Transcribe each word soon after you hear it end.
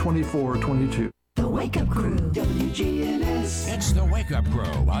2422. The Wake Up Crew, WGNS. It's the Wake Up Crew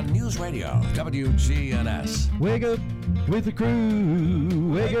on News Radio, WGNS. Wake up with the crew.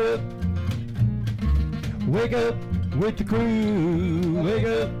 Wake up. Wake up with the crew. Wake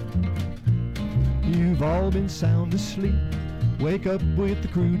up. You've all been sound asleep. Wake up with the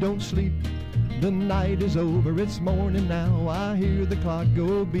crew, don't sleep. The night is over, it's morning now. I hear the clock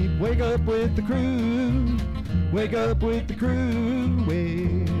go beep. Wake up with the crew. Wake up with the crew.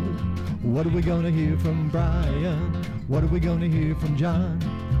 Well, what are we gonna hear from Brian? What are we gonna hear from John?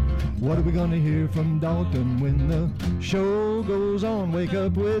 What are we gonna hear from Dalton when the show goes on? Wake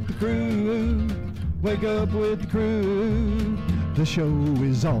up with the crew. Wake up with the crew. The show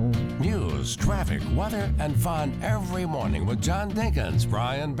is on. News, traffic, weather, and fun every morning with John Dinkins,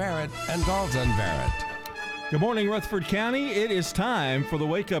 Brian Barrett, and Dalton Barrett. Good morning, Rutherford County. It is time for the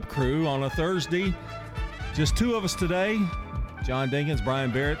Wake Up Crew on a Thursday. Just two of us today, John Dinkins, Brian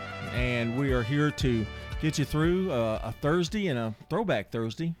Barrett, and we are here to get you through a Thursday and a throwback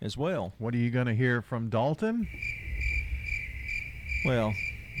Thursday as well. What are you going to hear from Dalton? Well,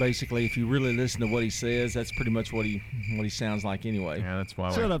 basically, if you really listen to what he says, that's pretty much what he sounds like anyway. Yeah, that's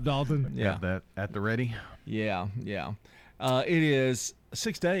why Shut up, Dalton. Yeah. got that at the ready. Yeah. It is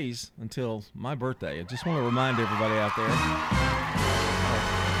 6 days until my birthday. I just want to remind everybody out there.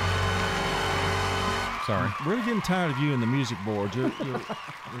 Sorry. I'm really getting tired of you and the music board. You're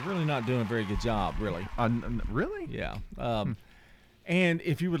really not doing a very good job, really. Really? Yeah. And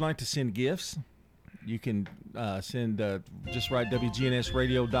if you would like to send gifts, you can send, just write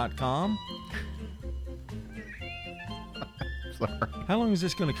WGNSradio.com. Sorry. How long is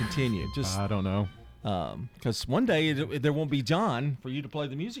this going to continue? Just I don't know. because one day there won't be John for you to play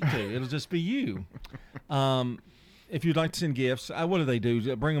the music to. It'll just be you. If you'd like to send gifts, what do they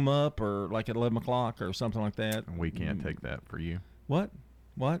do? Bring them up or like at 11 o'clock or something like that? We can't take that for you. What?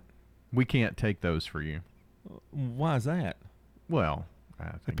 We can't take those for you. Why is that? Well,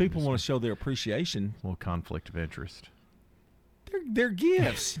 I If think people it's want to show their appreciation, a little conflict of interest. they're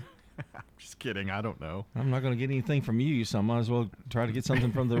gifts. Just kidding. I don't know. I'm not going to get anything from you, so I might as well try to get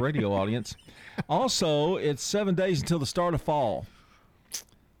something from the radio audience. Also, it's 7 days until the start of fall.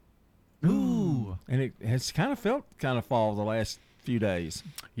 Ooh. And it has kind of felt kind of fall the last few days.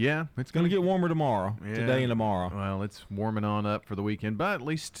 Yeah, it's It's going to get warmer tomorrow, today and tomorrow. Well, it's warming on up for the weekend, but at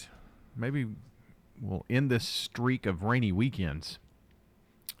least maybe we'll end this streak of rainy weekends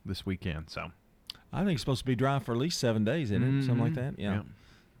this weekend. So I think it's supposed to be dry for at least 7 days, isn't it? Something like that. Yeah.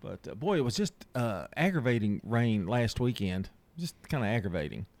 But, boy, it was just aggravating rain last weekend. Just kind of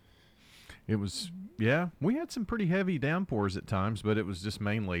aggravating. It was, yeah. We had some pretty heavy downpours at times, but it was just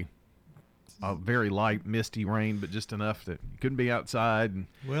mainly a very light, misty rain, but just enough that you couldn't be outside. And,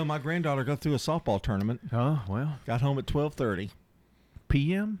 Well, my granddaughter got through a softball tournament. oh, well. Got home at 12:30.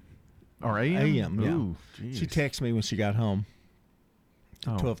 PM or AM? AM, yeah. Ooh, geez. She texted me when she got home.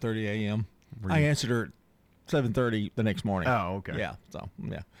 Oh. 12:30 a.m. Were I you- answered her at 7:30 the next morning. Oh, okay. Yeah. So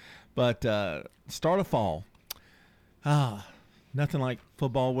yeah, but start of fall. Nothing like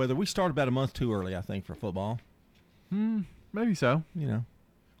football weather. We started about a month too early, I think, for football. Maybe so. You know.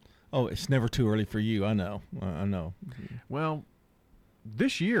 Oh, it's never too early for you. I know. I know. Well,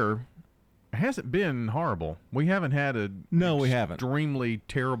 this year hasn't been horrible. We haven't had No, we haven't. extremely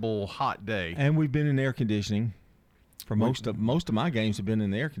terrible hot day. And we've been in air conditioning. For most of my games have been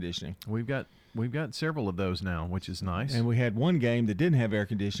in the air conditioning. We've got several of those now, which is nice. And we had one game that didn't have air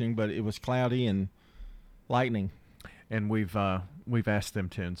conditioning, but it was cloudy and lightning. And we've asked them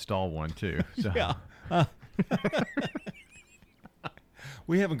to install one too. So. Yeah.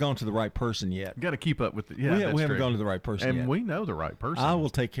 We haven't gone to the right person yet. Got to keep up with the. Yeah, we that's haven't true. gone to the right person And yet. we know the right person. I will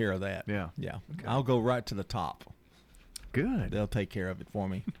take care of that. Yeah. Yeah. Okay. I'll go right to the top. Good. They'll take care of it for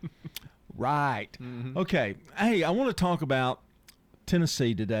me. Right. Mm-hmm. Okay. Hey, I want to talk about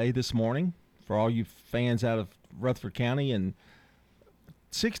Tennessee today, this morning, for all you fans out of Rutherford County, and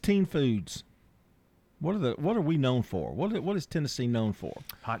 16 foods. What are we known for? What is Tennessee known for?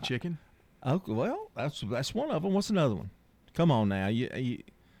 Hot chicken. Oh, well, that's one of them. What's another one? Come on now.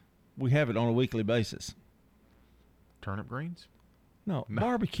 We have it on a weekly basis. Turnip greens. No,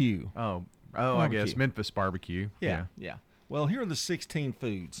 barbecue. Oh, I Barbecue. guess Memphis barbecue. Yeah. Well, here are the 16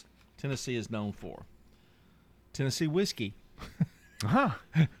 foods Tennessee is known for. Tennessee whiskey. Huh.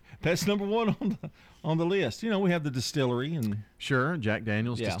 That's number one on the list. You know, we have the distillery and Sure, Jack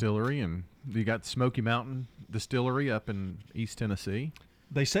Daniel's Yeah. Distillery, and you got Smoky Mountain Distillery up in East Tennessee.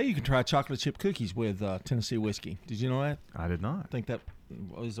 they say you can try chocolate chip cookies with Tennessee whiskey. Did you know that? I did not. I think that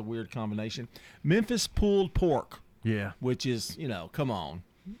was a weird combination. Memphis pulled pork, Yeah. which is, come on,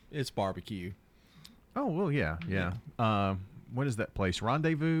 it's barbecue. Oh well, yeah. what is that place?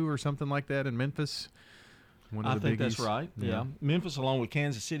 Rendezvous or something like that in Memphis? One of I the think biggies? that's right. Yeah. Memphis, along with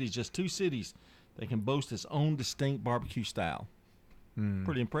Kansas City, is just two cities that can boast its own distinct barbecue style.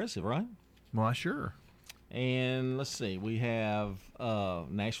 Pretty impressive, right? Well, sure. And let's see, we have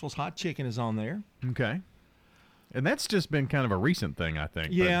Nashville's Hot Chicken is on there. Okay. And that's just been kind of a recent thing, I think.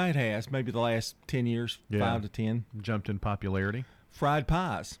 Yeah, it has. Maybe the last 10 years, 5 to 10. Jumped in popularity. Fried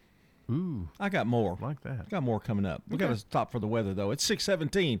pies. Ooh, I got more. like that. Got more coming up. We got to stop for the weather, though. It's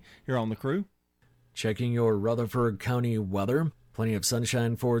 6:17 here on the crew. Checking your Rutherford County weather. Plenty of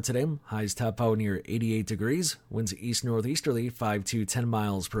sunshine for today. Highs top out near 88 degrees. Winds east-northeasterly 5 to 10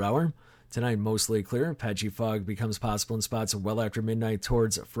 miles per hour. Tonight, mostly clear. Patchy fog becomes possible in spots well after midnight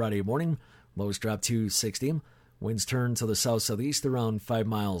towards Friday morning. Lows drop to 60. Winds turn to the south-southeast around 5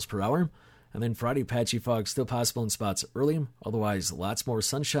 miles per hour. And then Friday, patchy fog still possible in spots early. Otherwise, lots more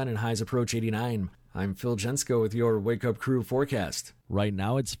sunshine and highs approach 89. I'm Phil Jensko with your Wake Up Crew forecast. Right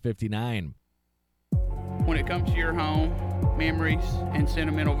now, it's 59. When it comes to your home, memories and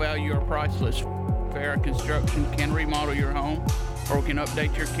sentimental value are priceless. Farrah Construction can remodel your home or can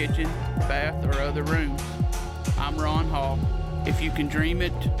update your kitchen, bath, or other rooms. I'm Ron Hall. If you can dream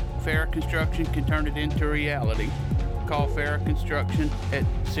it, Farrah Construction can turn it into reality. Call Farrah Construction at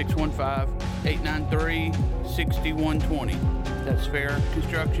 615-893-6120. That's Farrah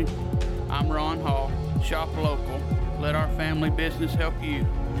Construction. I'm Ron Hall. Shop local. Let our family business help you.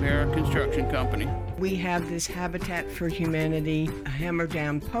 Farrah Construction Company. We have this Habitat for Humanity Hammer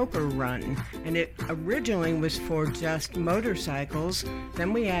Down Poker Run, and it originally was for just motorcycles.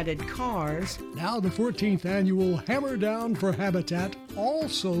 Then we added cars. Now the 14th annual Hammer Down for Habitat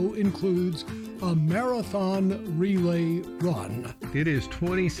also includes a marathon relay run. It is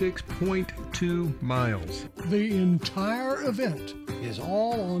 26.2 miles. The entire event is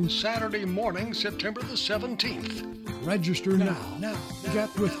all on Saturday morning, September the 17th. Register now.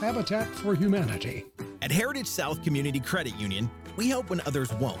 Get with Habitat for Humanity. At Heritage South Community Credit Union, we help when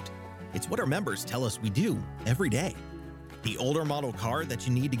others won't. It's what our members tell us we do every day. The older model car that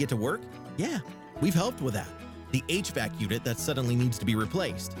you need to get to work? Yeah, we've helped with that. The HVAC unit that suddenly needs to be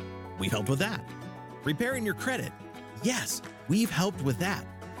replaced? We've helped with that. Repairing your credit? Yes, we've helped with that.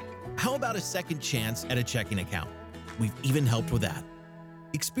 How about a second chance at a checking account? We've even helped with that.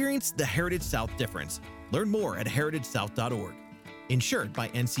 Experience the Heritage South difference. Learn more at heritagesouth.org. Insured by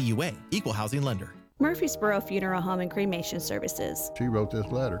NCUA, Equal Housing Lender. Murfreesboro Funeral Home and Cremation Services. She wrote this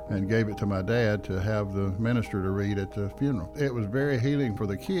letter and gave it to my dad to have the minister to read at the funeral. It was very healing for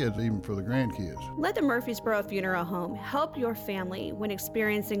the kids, even for the grandkids. Let the Murfreesboro Funeral Home help your family when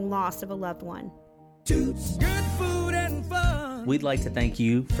experiencing loss of a loved one. Toots, good food and fun. We'd like to thank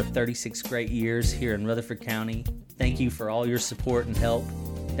you for 36 great years here in Rutherford County. Thank you for all your support and help.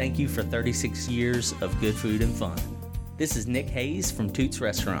 Thank you for 36 years of good food and fun. This is Nick Hayes from Toots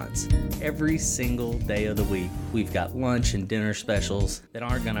Restaurants. Every single day of the week, we've got lunch and dinner specials that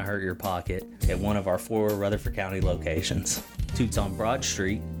aren't going to hurt your pocket at one of our 4 Rutherford County locations. Toots on Broad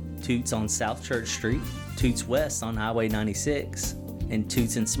Street, Toots on South Church Street, Toots West on Highway 96, and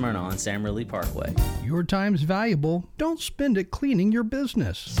Toots in Smyrna on Sam Ridley Parkway. Your time's valuable. Don't spend it cleaning your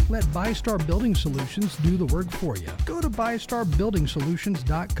business. Let ByStar Building Solutions do the work for you. Go to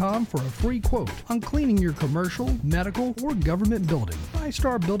ByStarBuildingSolutions.com for a free quote on cleaning your commercial, medical, or government building.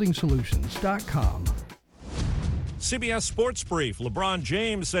 ByStarBuildingSolutions.com. CBS Sports Brief. LeBron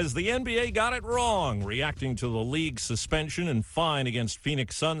James says the NBA got it wrong, reacting to the league's suspension and fine against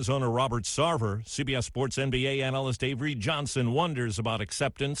Phoenix Suns owner Robert Sarver. CBS Sports NBA analyst Avery Johnson wonders about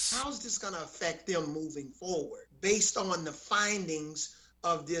acceptance. How's this going to affect them moving forward based on the findings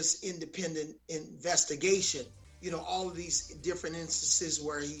of this independent investigation? You know, all of these different instances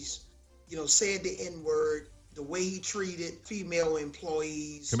where he's, said the N-word, the way he treated female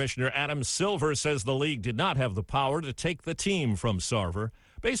employees. Commissioner Adam Silver says the league did not have the power to take the team from Sarver.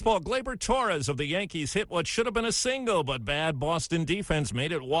 Baseball, Gleyber Torres of the Yankees hit what should have been a single, but bad Boston defense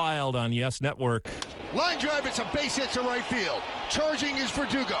made it wild on Yes Network. Line drive, it's a base hit to right field. Charging is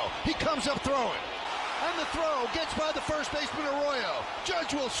Verdugo. He comes up throwing. And the throw gets by the first baseman Arroyo.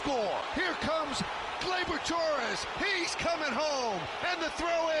 Judge will score. Here comes Gleyber Torres. He's coming home. And the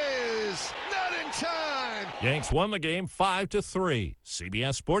throw is not in time. Yanks won the game 5-3.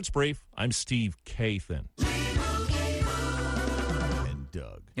 CBS Sports Brief. I'm Steve Kathan.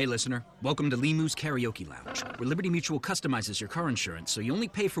 Doug. Hey, listener. Welcome to Limu's Karaoke Lounge, where Liberty Mutual customizes your car insurance so you only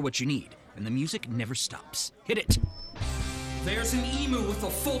pay for what you need, and the music never stops. Hit it. There's an emu with a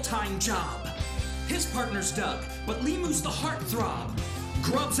full-time job. His partner's Doug, but Limu's the heartthrob.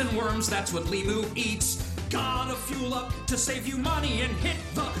 Grubs and worms, that's what Limu eats. Gotta fuel up to save you money and hit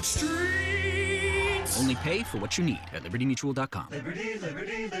the streets. Only pay for what you need at libertymutual.com. Liberty,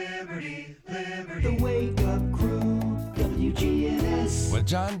 liberty, liberty, liberty. The Wake Up Crew, WGNS. With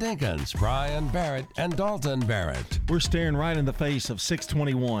John Dinkins, Brian Barrett, and Dalton Barrett. We're staring right in the face of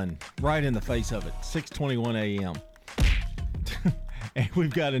 621. Right in the face of it. 6:21 a.m. And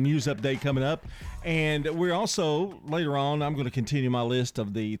we've got a news update coming up. And we're also, later on, I'm going to continue my list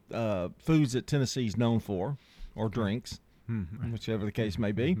of the foods that Tennessee's known for, or drinks, whichever the case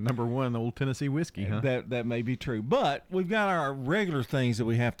may be. Number one, Old Tennessee whiskey, huh? That may be true. But we've got our regular things that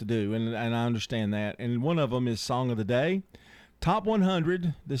we have to do, and I understand that. And one of them is Song of the Day. Top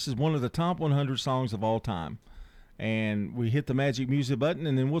 100. This is one of the top 100 songs of all time. And we hit the magic music button,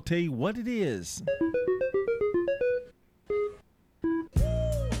 and then we'll tell you what it is.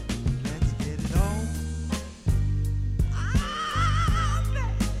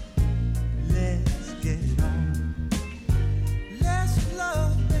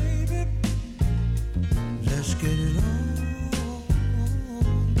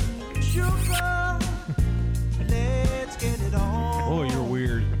 Oh, you're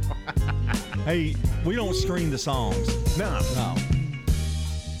weird. Hey, we don't stream the songs. No.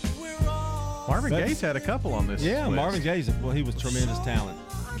 Marvin Gaye's had a couple on this list. Marvin Gaye's, well, he was tremendous talent.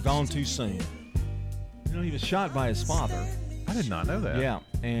 Gone too soon. You know, he was shot by his father. I did not know that. Yeah,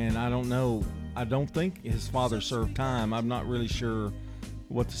 and I don't know. I don't think his father served time. I'm not really sure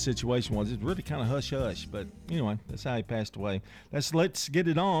what the situation was. It's really kind of hush-hush, but anyway, that's how he passed away. Let's Get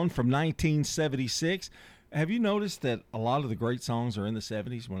It On from 1976. Have you noticed that a lot of the great songs are in the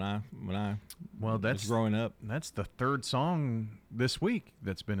 70s when I was growing up? That's the third song this week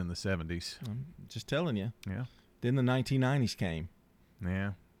that's been in the 70s. I'm just telling you. Yeah. Then the 1990s came.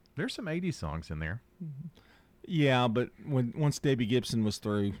 Yeah. There's some 80s songs in there. Yeah, but once Debbie Gibson was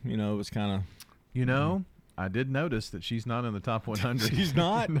through, it was kind of... I did notice that she's not in the top 100. She's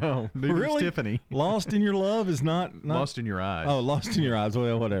not? No. Neither is Really? Tiffany. Lost in Your Love is not... Lost in Your Eyes. Oh, Lost in Your Eyes.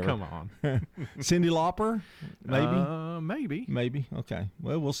 Well, whatever. Come on. Cyndi Lauper? Maybe? Maybe. Maybe. Okay.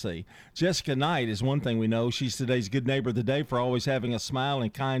 Well, we'll see. Jessica Knight is one thing we know. She's today's Good Neighbor of the Day for always having a smile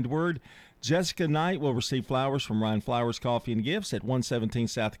and kind word. Jessica Knight will receive flowers from Ryan Flowers Coffee and Gifts at 117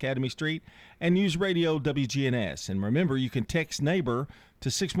 South Academy Street and News Radio WGNS. And remember, you can text neighbor to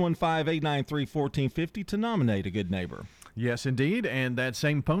 615-893-1450 to nominate a good neighbor. Yes, indeed. And that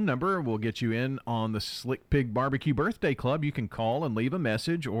same phone number will get you in on the Slick Pig Barbecue Birthday Club. You can call and leave a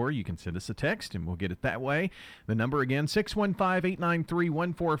message, or you can send us a text, and we'll get it that way. The number again,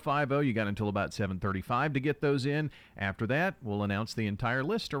 615-893-1450. You got until about 7:35 to get those in. After that, we'll announce the entire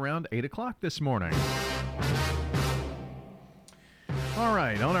list around 8 o'clock this morning. All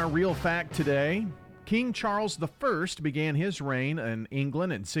right, on our Real Fact today, King Charles I began his reign in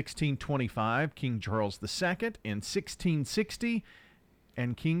England in 1625, King Charles II in 1660,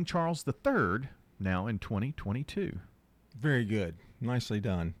 and King Charles III now in 2022. Very good. Nicely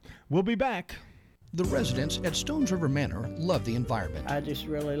done. We'll be back. The residents at Stones River Manor love the environment. I just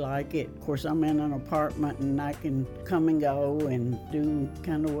really like it. Of course, I'm in an apartment and I can come and go and do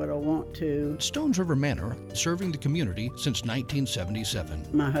kind of what I want to. Stones River Manor, serving the community since 1977.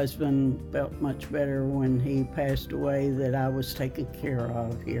 My husband felt much better when he passed away that I was taken care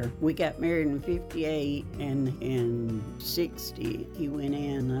of here. We got married in 58 and in 60 he went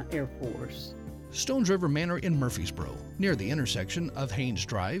in Air Force. Stones River Manor in Murfreesboro, near the intersection of Haynes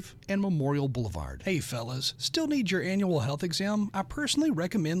Drive and Memorial Boulevard. Hey fellas, still need your annual health exam? I personally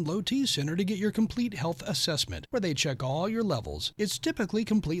recommend Low T Center to get your complete health assessment, where they check all your levels. It's typically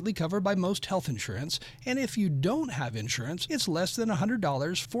completely covered by most health insurance, and if you don't have insurance, it's less than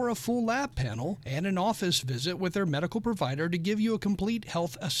 $100 for a full lab panel and an office visit with their medical provider to give you a complete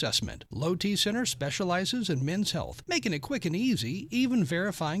health assessment. Low T Center specializes in men's health, making it quick and easy, even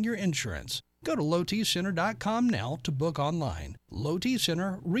verifying your insurance. Go to lowtcenter.com now to book online. Low T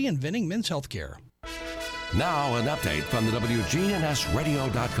Center, reinventing men's healthcare. Now an update from the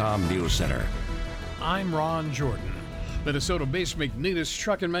WGNSradio.com News Center. I'm Ron Jordan. Minnesota-based McNeilus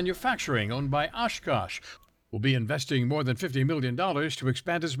Truck and Manufacturing, owned by Oshkosh, will be investing more than $50 million to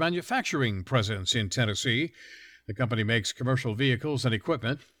expand its manufacturing presence in Tennessee. The company makes commercial vehicles and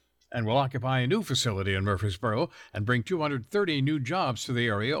equipment and will occupy a new facility in Murfreesboro and bring 230 new jobs to the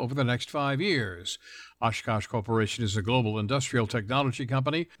area over the next 5 years. Oshkosh Corporation is a global industrial technology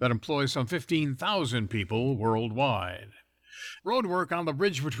company that employs some 15,000 people worldwide. Roadwork on the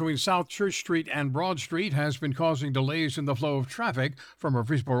bridge between South Church Street and Broad Street has been causing delays in the flow of traffic for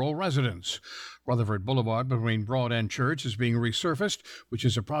Murfreesboro residents. Rutherford Boulevard between Broad and Church is being resurfaced, which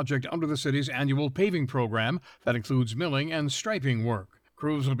is a project under the city's annual paving program that includes milling and striping work.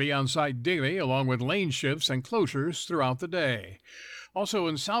 Crews will be on site daily, along with lane shifts and closures throughout the day. Also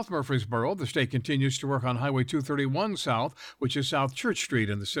in South Murfreesboro, the state continues to work on Highway 231 South, which is South Church Street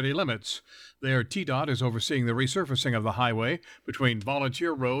in the city limits. There, TDOT is overseeing the resurfacing of the highway between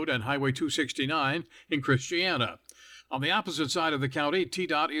Volunteer Road and Highway 269 in Christiana. On the opposite side of the county,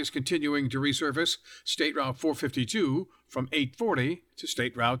 TDOT is continuing to resurface State Route 452 from 840 to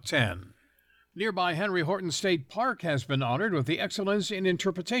State Route 10. Nearby Henry Horton State Park has been honored with the Excellence in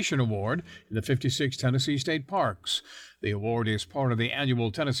Interpretation Award in the 56 Tennessee State Parks. The award is part of the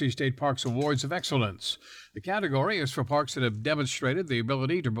annual Tennessee State Parks Awards of Excellence. The category is for parks that have demonstrated the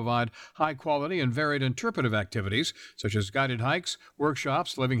ability to provide high-quality and varied interpretive activities, such as guided hikes,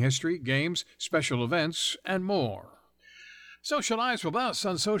 workshops, living history, games, special events, and more. Socialize with us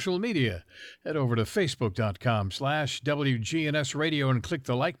on social media. Head over to facebook.com/WGNS Radio and click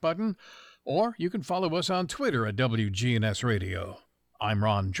the like button. Or you can follow us on Twitter at WGNS Radio. I'm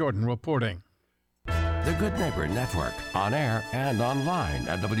Ron Jordan reporting. The Good Neighbor Network, on air and online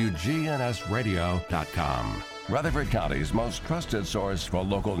at WGNSradio.com. Rutherford County's most trusted source for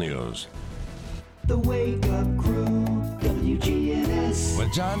local news. The Wake Up Crew, WGNS.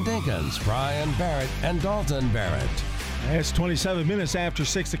 With John Dinkins, Brian Barrett, and Dalton Barrett. It's 27 minutes after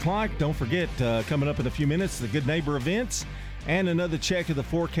 6 o'clock. Don't forget, coming up in a few minutes, the Good Neighbor events. And another check of the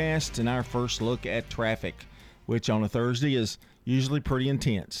forecast and our first look at traffic, which on a Thursday is usually pretty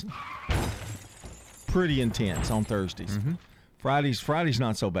intense. Pretty intense on Thursdays. Mm-hmm. Fridays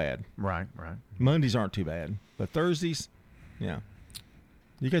not so bad. Right. Mondays aren't too bad. But Thursdays, yeah.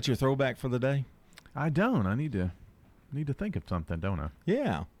 You got your throwback for the day? I don't. I need to think of something, don't I?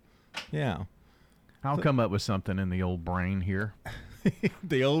 Yeah. I'll come up with something in the old brain here.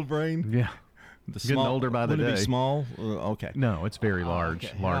 The old brain? Yeah. Getting older by the day. Would it be small? Okay. No, it's very large.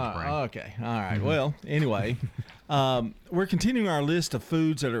 Okay. Large brain. Okay. All right. Mm-hmm. Well, anyway, we're continuing our list of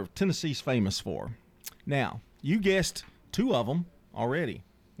foods that are Tennessee's famous for. Now, you guessed two of them already,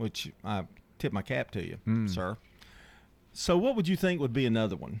 which I tip my cap to you, sir. So what would you think would be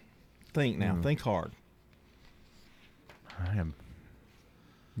another one? Think now. Think hard. I am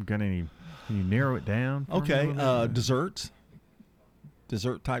can you narrow it down? Okay. Desserts.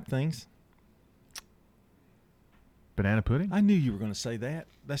 Dessert type things. Banana pudding? I knew you were going to say that.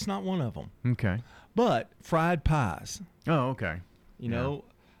 That's not one of them. Okay. But fried pies. Oh, okay. You know,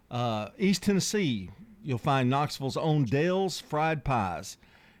 East Tennessee, you'll find Knoxville's own Dale's Fried Pies.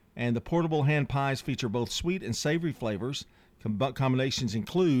 And the portable hand pies feature both sweet and savory flavors. Combinations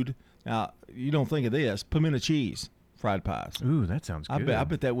include, now, you don't think of this, pimento cheese fried pies. Ooh, that sounds good. I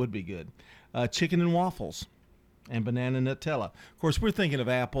bet that would be good. Chicken and waffles and banana Nutella. Of course, we're thinking of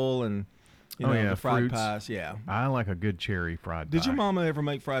apple and... the fried fruits. pies, yeah. I like a good cherry fried pie. Did your mama ever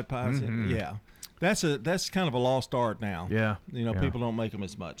make fried pies? Mm-hmm. Yeah. That's kind of a lost art now. Yeah. People don't make them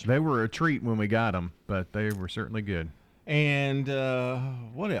as much. They were a treat when we got them, but they were certainly good. And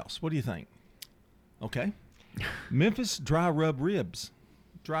what else? What do you think? Okay. Memphis dry rub ribs.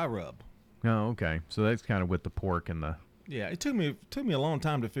 Dry rub. Oh, okay. So that's kind of with the pork and the... Yeah, it took me a long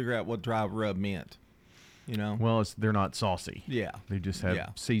time to figure out what dry rub meant. Well, they're not saucy. Yeah. They just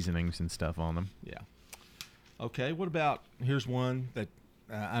have seasonings and stuff on them. Yeah. Okay, what about, here's one that,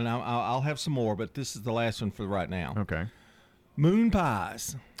 and I'll have some more, but this is the last one for right now. Okay. Moon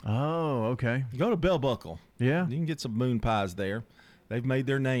pies. Oh, okay. Go to Bell Buckle. Yeah. You can get some moon pies there. They've made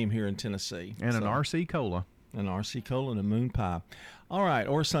their name here in Tennessee. And an RC Cola. An RC Cola and a moon pie. All right,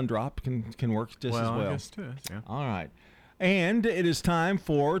 or a Sundrop can work just as well. I guess too, yeah. All right. And it is time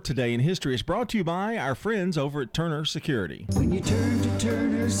for Today in History. It's brought to you by our friends over at Turner Security. When you turn to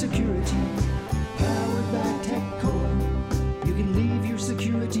Turner Security, powered by TechCore, you can leave your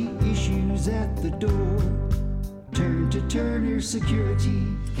security issues at the door. Turn to Turner Security.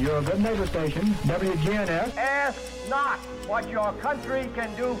 Your Good Neighbor Station, WGNS. Ask not what your country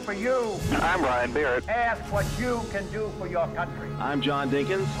can do for you. I'm Brian Barrett. Ask what you can do for your country. I'm John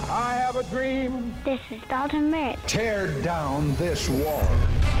Dinkins. I have a dream. This is Dalton Merritt. Tear down this wall.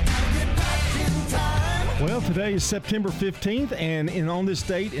 Well, today is September 15th, and on this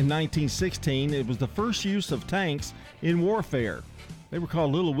date in 1916, it was the first use of tanks in warfare. They were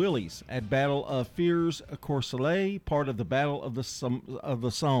called Little Willies at Battle of Fiers-Courcelette, part of the Battle of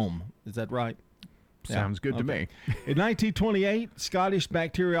the Somme. Is that right? Sounds good to me. In 1928, Scottish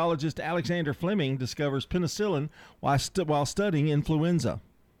bacteriologist Alexander Fleming discovers penicillin while studying influenza,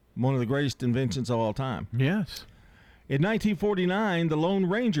 one of the greatest inventions of all time. Yes. In 1949, The Lone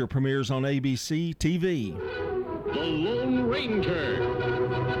Ranger premieres on ABC TV. The Lone Ranger.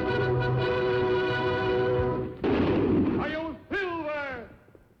 Are you silver?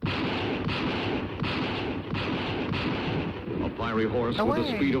 fiery horse with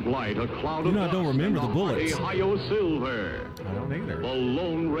the speed of light, a cloud of I don't remember the bullets. Ohio Silver. I don't either. The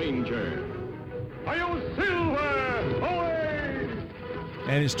Lone Ranger. Ohio Silver! Away!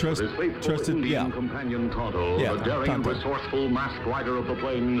 And his trusted, Indian companion Tonto, the daring and resourceful masked rider of the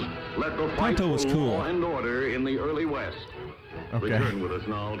plains, led the fight Tonto was for cool. law and order in the early West. Okay. Return with us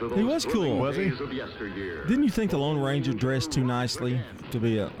now to those He was cool. thrilling Was he? days of yesteryear. Didn't you think the Lone Ranger dressed too nicely to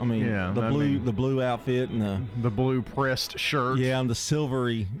be the blue outfit and the blue pressed shirt? Yeah, and the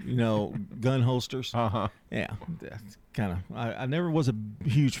silvery, gun holsters. Yeah, that's kind of. I never was a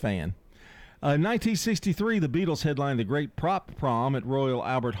huge fan. In 1963, the Beatles headlined the Great Prop Prom at Royal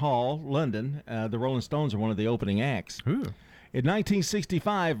Albert Hall, London. The Rolling Stones are one of the opening acts. Ooh. In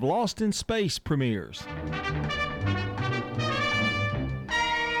 1965, Lost in Space premieres.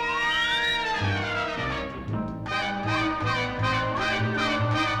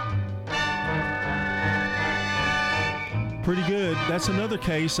 Pretty good. That's another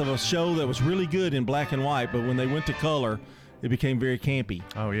case of a show that was really good in black and white, but when they went to color, it became very campy.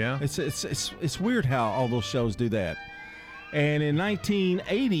 Oh yeah, it's weird how all those shows do that. And in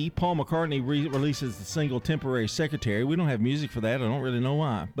 1980, Paul McCartney releases the single "Temporary Secretary." We don't have music for that. I don't really know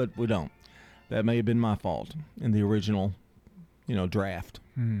why, but we don't. That may have been my fault in the original, draft.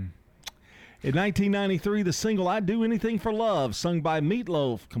 In 1993, the single "I'd Do Anything for Love," sung by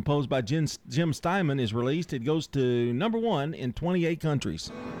Meatloaf, composed by Jim Steinman, is released. It goes to number 1 in 28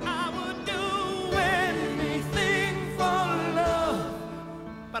 countries. I would do anything for love,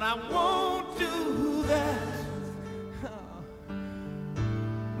 but I won't do that.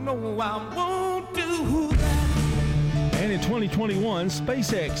 No, I won't do that. And in 2021,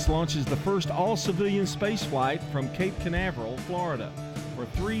 SpaceX launches the first all-civilian space flight from Cape Canaveral, Florida, for a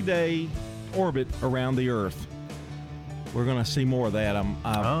 3-day orbit around the Earth. We're going to see more of that,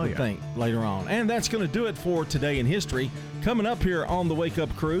 I think, later on. And that's going to do it for Today in History. Coming up here on the Wake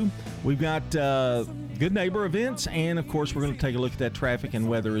Up Crew, we've got Good Neighbor events, and, of course, we're going to take a look at that traffic and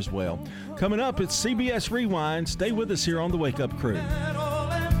weather as well. Coming up, it's CBS Rewind. Stay with us here on the Wake Up Crew.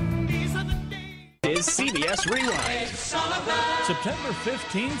 Is CBS Rewind. September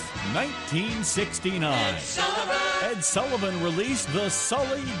 15th, 1969. Ed Sullivan released The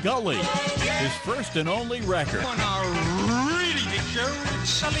Sully Gully, his first and only record. On a really big show, it's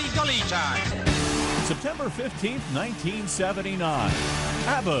Sully Gully time. September 15th, 1979.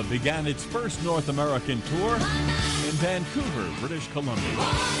 ABBA began its first North American tour in Vancouver, British Columbia.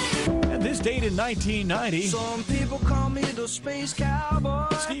 And this date in 1990, Some people call me the Space Cowboy.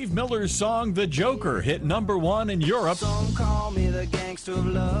 Steve Miller's song The Joker hit number 1 in Europe. Some call me the Gangster of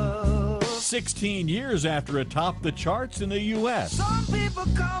Love. 16 years after it topped the charts in the U.S. Some people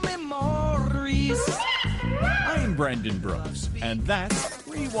call me Maurice. I'm Brendan Brooks, and that's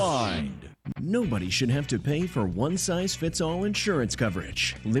Rewind. Nobody should have to pay for one-size-fits-all insurance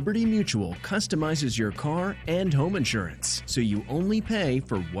coverage. Liberty Mutual customizes your car and home insurance, so you only pay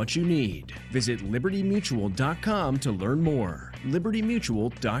for what you need. Visit libertymutual.com to learn more.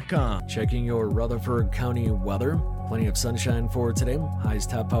 libertymutual.com. Checking your Rutherford County weather. Plenty of sunshine for today. Highs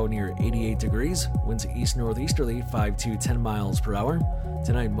top out near 88 degrees. Winds east-northeasterly 5 to 10 miles per hour.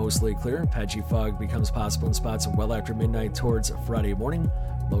 Tonight, mostly clear. Patchy fog becomes possible in spots well after midnight towards Friday morning.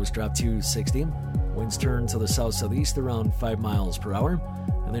 Lows drop to 60. Winds turn to the south-southeast around 5 miles per hour.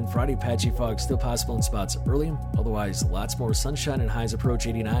 And then Friday, patchy fog still possible in spots early. Otherwise, lots more sunshine and highs approach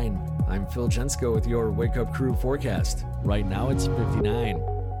 89. I'm Phil Jensko with your Wake Up Crew forecast. Right now, it's 59.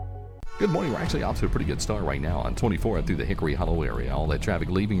 Good morning. We're actually off to a pretty good start right now on 24 and through the Hickory Hollow area. All that traffic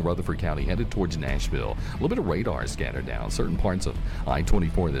leaving Rutherford County headed towards Nashville. A little bit of radar scattered down certain parts of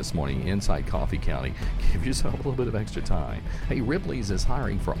I-24 this morning inside Coffee County. Give yourself a little bit of extra time. Hey, Ripley's is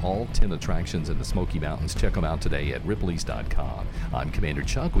hiring for all 10 attractions in the Smoky Mountains. Check them out today at Ripley's.com. I'm Commander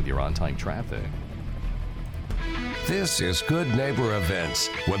Chuck with your on-time traffic. This is Good Neighbor Events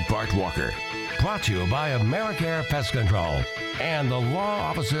with Bart Walker. Brought to you by AmeriCare Pest Control and the law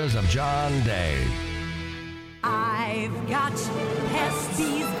offices of John Day. I've got pests,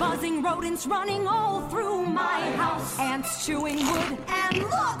 bees, buzzing, rodents running all through my house. Ants chewing wood, and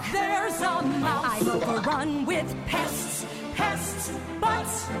look, there's a mouse. I'm overrun with pests, but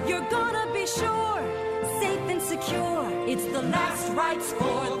you're gonna be sure, safe and secure. It's the last rites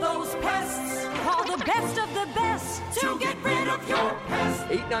for those pests. Call the best of the best to get rid of your pests.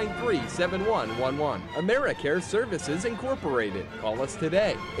 893-7111. AmeriCare Services Incorporated. Call us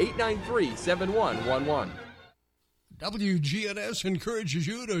today. 893-7111. WGNS encourages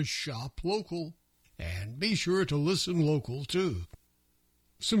you to shop local and be sure to listen local too.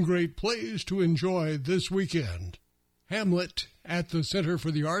 Some great plays to enjoy this weekend. Hamlet at the Center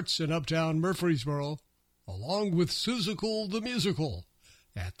for the Arts in Uptown Murfreesboro. along with Seussical the Musical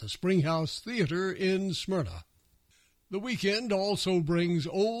at the Springhouse Theater in Smyrna. The weekend also brings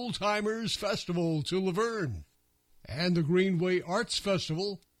Old Timers Festival to Laverne and the Greenway Arts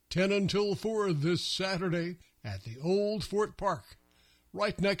Festival 10 until 4 this Saturday at the Old Fort Park,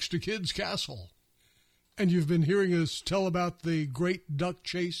 right next to Kids Castle. And you've been hearing us tell about the Great Duck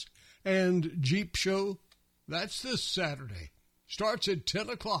Chase and Jeep Show. That's this Saturday. Starts at 10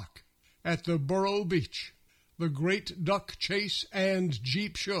 o'clock at the Borough Beach. The Great Duck Chase and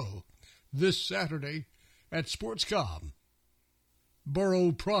Jeep Show this Saturday at Sportscom.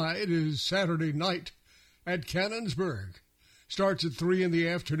 Borough Pride is Saturday night at Cannonsburg. Starts at 3 in the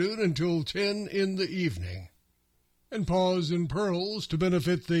afternoon until 10 in the evening. And Paws and Pearls to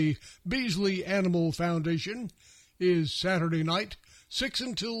benefit the Beasley Animal Foundation is Saturday night, 6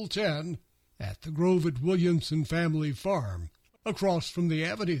 until 10 at the Grove at Williamson Family Farm, across from the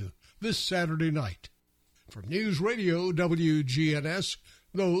Avenue, this Saturday night. From News Radio WGNS,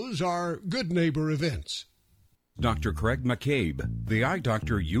 those are Good Neighbor events. Dr. Craig McCabe, the eye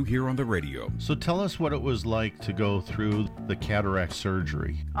doctor you hear on the radio. So tell us what it was like to go through the cataract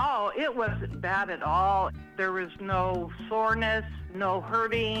surgery. Oh, it wasn't bad at all. There was no soreness, no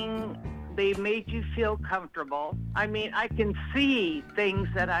hurting. They made you feel comfortable. I mean, I can see things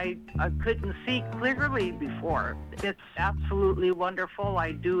that I couldn't see clearly before. It's absolutely wonderful.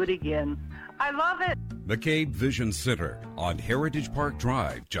 I do it again. I love it. McCabe Vision Center on Heritage Park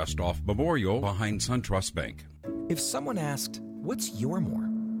Drive, just off Memorial behind SunTrust Bank. If someone asked, what's your more?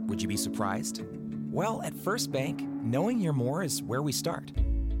 Would you be surprised? Well, at First Bank, knowing your more is where we start.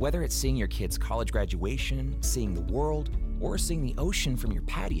 Whether it's seeing your kid's college graduation, seeing the world, or seeing the ocean from your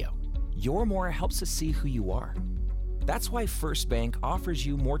patio, your more helps us see who you are. That's why First Bank offers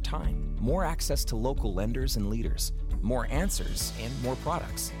you more time, more access to local lenders and leaders, more answers, and more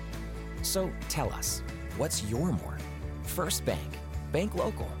products. So tell us, what's your more? First Bank. Bank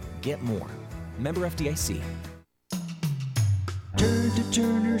local. Get more. Member FDIC. Turn to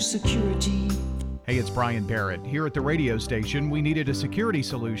Turner Security. Hey, it's Brian Barrett. Here at the radio station, we needed a security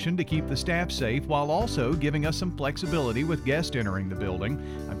solution to keep the staff safe while also giving us some flexibility with guests entering the building.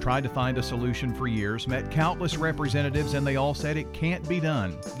 I've tried to find a solution for years, met countless representatives, and they all said it can't be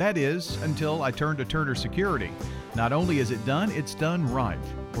done. That is, until I turned to Turner Security. Not only is it done, it's done right.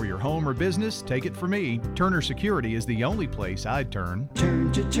 For your home or business, take it from me. Turner Security is the only place I'd turn.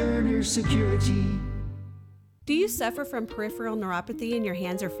 Turn to Turner Security. Do you suffer from peripheral neuropathy in your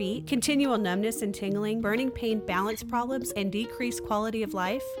hands or feet, continual numbness and tingling, burning pain, balance problems, and decreased quality of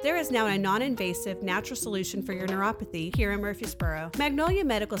life? There is now a non-invasive, natural solution for your neuropathy here in Murfreesboro. Magnolia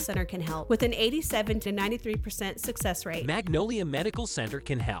Medical Center can help with an 87 to 93% success rate. Magnolia Medical Center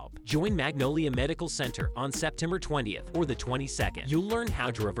can help. Join Magnolia Medical Center on September 20th or the 22nd. You'll learn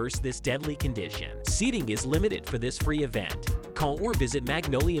how to reverse this deadly condition. Seating is limited for this free event. Call or visit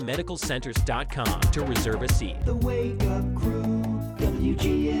magnoliamedicalcenters.com to reserve a seat. The Wake Up Crew,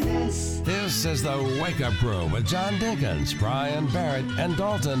 WGNS. This is the Wake Up Crew with John Dinkins, Brian Barrett, and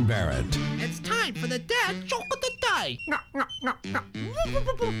Dalton Barrett. It's time for the dad joke of the day.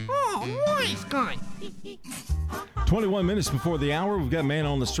 Oh, nice guy. 21 minutes before the hour, we've got Man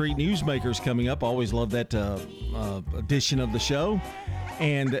on the Street Newsmakers coming up. Always love that edition of the show.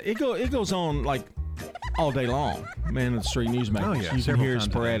 And it goes on like all day long. Man on the Street Newsmakers. Oh, yeah. You can hear it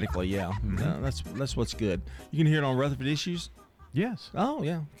sporadically, yeah. Mm-hmm. That's what's good. You can hear it on Rutherford Issues? Yes. Oh,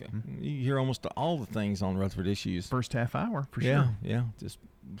 yeah. Okay. Mm-hmm. You hear almost all the things on Rutherford Issues. First half hour, for sure. Yeah. Just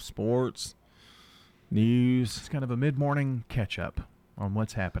sports, news. It's kind of a mid-morning catch-up on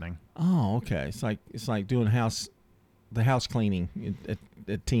what's happening. Oh, okay. It's like doing the house cleaning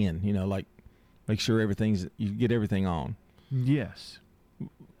at 10, like make sure you get everything on. Yes.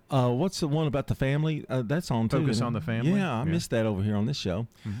 What's the one about the family? That's on too. Focus on the family? Yeah, I missed that over here on this show.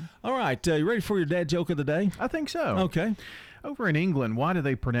 Mm-hmm. All right, you ready for your dad joke of the day? I think so. Okay. Over in England, why do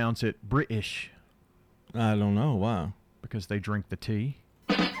they pronounce it British? I don't know. Why? Because they drink the tea.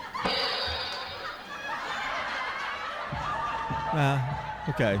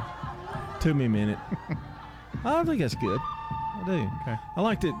 Okay. Took me a minute. I think that's good. I do. Okay. I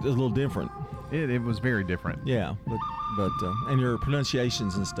liked it a little different. It was very different. Yeah, but and your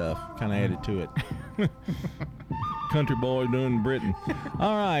pronunciations and stuff kind of added to it. Country boy doing Britain.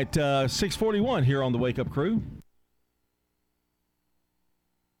 All right, 6:41 here on the Wake Up Crew.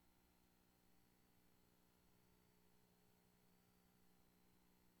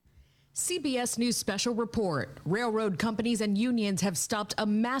 CBS News special report. Railroad companies and unions have stopped a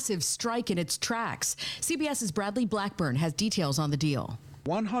massive strike in its tracks. CBS's Bradley Blackburn has details on the deal.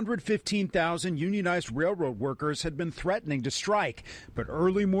 115,000 unionized railroad workers had been threatening to strike, but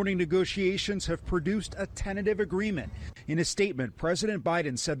early morning negotiations have produced a tentative agreement. In a statement, President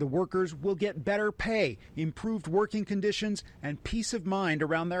Biden said the workers will get better pay, improved working conditions, and peace of mind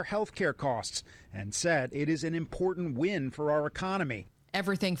around their health care costs, and said it is an important win for our economy.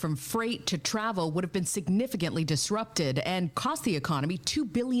 Everything from freight to travel would have been significantly disrupted and cost the economy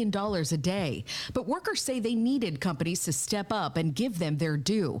 $2 billion a day. But workers say they needed companies to step up and give them their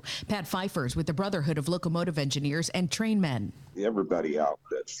due. Pat Pfeiffer's with the Brotherhood of Locomotive Engineers and Trainmen. Everybody out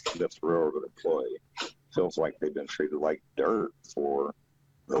that's a railroad employee feels like they've been treated like dirt for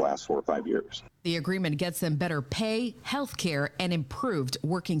the last 4 or 5 years. The agreement gets them better pay, health care, and improved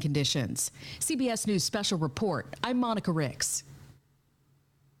working conditions. CBS News Special Report. I'm Monica Ricks.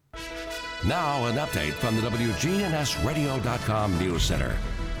 Now an update from the WGNSradio.com News Center.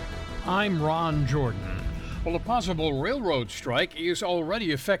 I'm Ron Jordan. Well, a possible railroad strike is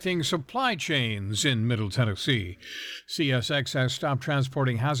already affecting supply chains in Middle Tennessee. CSX has stopped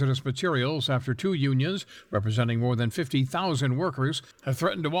transporting hazardous materials after 2 unions, representing more than 50,000 workers, have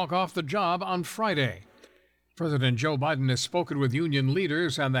threatened to walk off the job on Friday. President Joe Biden has spoken with union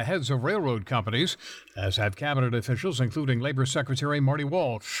leaders and the heads of railroad companies, as have cabinet officials, including Labor Secretary Marty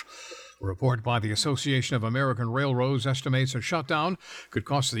Walsh. A report by the Association of American Railroads estimates a shutdown could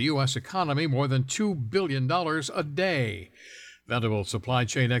cost the U.S. economy more than $2 billion a day. Vanderbilt supply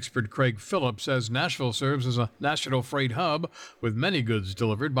chain expert Craig Phillips says Nashville serves as a national freight hub, with many goods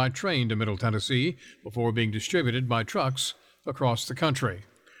delivered by train to Middle Tennessee before being distributed by trucks across the country.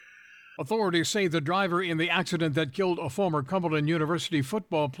 Authorities say the driver in the accident that killed a former Cumberland University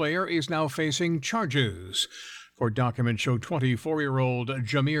football player is now facing charges. Court documents show 24-year-old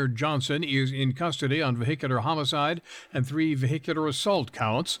Jameer Johnson is in custody on vehicular homicide and 3 vehicular assault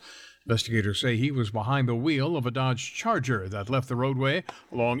counts. Investigators say he was behind the wheel of a Dodge Charger that left the roadway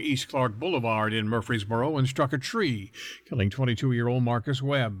along East Clark Boulevard in Murfreesboro and struck a tree, killing 22-year-old Marcus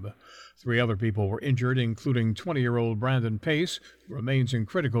Webb. 3 other people were injured, including 20-year-old Brandon Pace, who remains in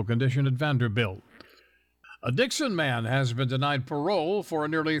critical condition at Vanderbilt. A Dixon man has been denied parole for a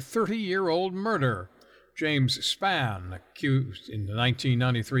nearly 30-year-old murder. James Spann, accused in the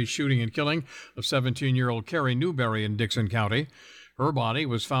 1993 shooting and killing of 17-year-old Carrie Newberry in Dixon County. Her body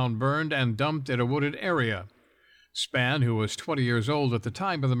was found burned and dumped in a wooded area. Spann, who was 20 years old at the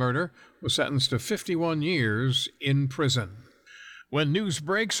time of the murder, was sentenced to 51 years in prison. When news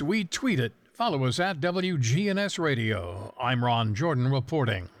breaks, we tweet it. Follow us at WGNS Radio. I'm Ron Jordan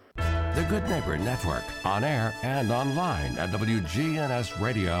reporting. The Good Neighbor Network, on air and online at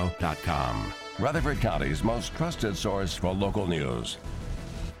WGNSradio.com. Rutherford County's most trusted source for local news.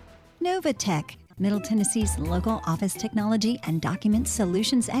 Novatech, Middle Tennessee's local office technology and document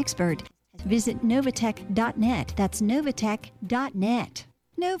solutions expert. Visit Novatech.net. That's Novatech.net.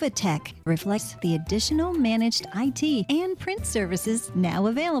 Novatech reflects the additional managed IT and print services now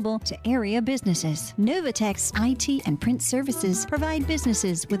available to area businesses. Novatech's IT and print services provide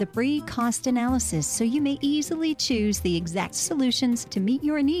businesses with a free cost analysis so you may easily choose the exact solutions to meet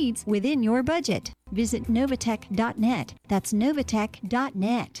your needs within your budget. Visit Novatech.net. That's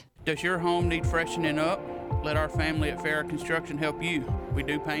Novatech.net. Does your home need freshening up? Let our family at Farrah Construction help you. We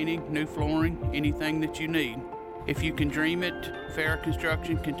do painting, new flooring, anything that you need. If you can dream it, Farrah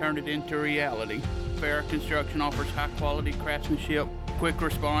Construction can turn it into reality. Farrah Construction offers high-quality craftsmanship, quick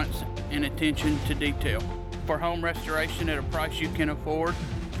response, and attention to detail. For home restoration at a price you can afford,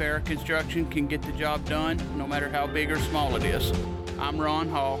 Farrah Construction can get the job done no matter how big or small it is. I'm Ron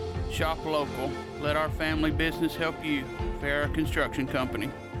Hall. Shop local. Let our family business help you. Farrah Construction Company.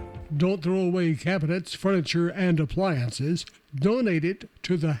 Don't throw away cabinets, furniture, and appliances. Donate it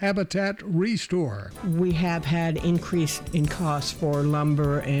to the Habitat Restore. We have had increase in costs for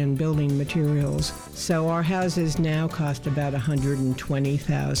lumber and building materials, so our houses now cost about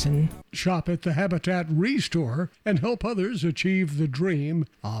 $120,000. Shop at the Habitat Restore and help others achieve the dream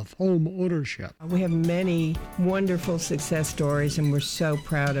of home ownership. We have many wonderful success stories, and we're so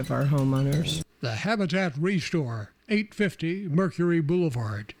proud of our homeowners. The Habitat Restore, 850 Mercury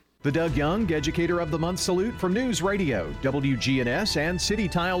Boulevard. The Doug Young Educator of the Month salute from News Radio, WGNS, and City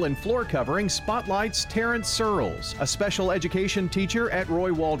Tile and Floor Covering spotlights Terrence Searles, a special education teacher at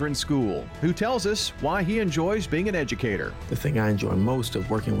Roy Waldron School, who tells us why he enjoys being an educator. The thing I enjoy most of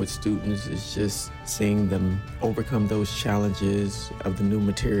working with students is just seeing them overcome those challenges of the new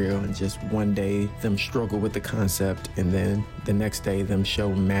material, and just one day them struggle with the concept, and then the next day them show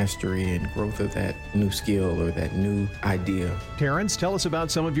mastery and growth of that new skill or that new idea. Terrence, tell us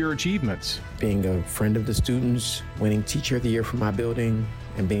about some of your achievements. Being a friend of the students, winning Teacher of the Year for my building,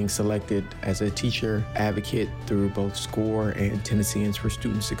 and being selected as a teacher advocate through both SCORE and Tennesseans for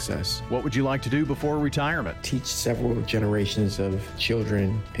Student Success. What would you like to do before retirement? Teach several generations of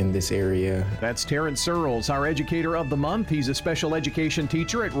children in this area. That's Terrence Searles, our Educator of the Month. He's a special education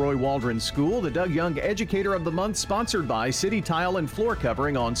teacher at Roy Waldron School. The Doug Young Educator of the Month, sponsored by City Tile and Floor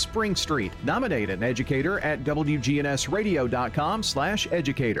Covering on Spring Street. Nominate an educator at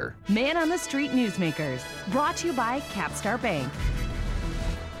WGNSradio.com/educator. Man on the Street Newsmakers, brought to you by Capstar Bank.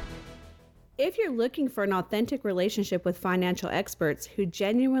 If you're looking for an authentic relationship with financial experts who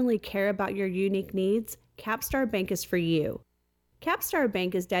genuinely care about your unique needs, Capstar Bank is for you. Capstar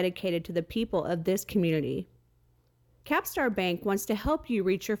Bank is dedicated to the people of this community. Capstar Bank wants to help you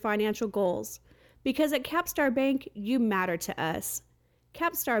reach your financial goals, because at Capstar Bank, you matter to us.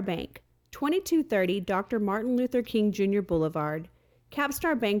 Capstar Bank, 2230 Dr. Martin Luther King Jr. Boulevard,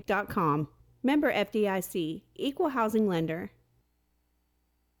 capstarbank.com. Member FDIC, Equal Housing Lender.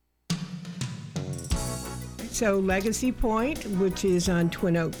 So Legacy Point, which is on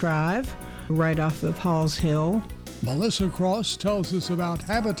Twin Oak Drive, right off of Halls Hill. Melissa Cross tells us about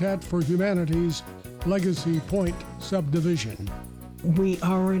Habitat for Humanity's Legacy Point subdivision. We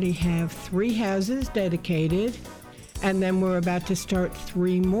already have 3 houses dedicated, and then we're about to start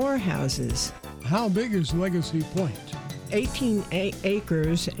 3 more houses. How big is Legacy Point? 18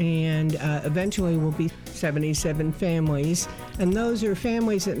 acres, and eventually will be 77 families. And those are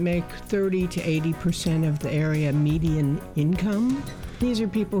families that make 30 to 80% of the area median income. These are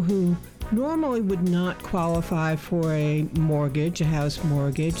people who normally would not qualify for a mortgage, a house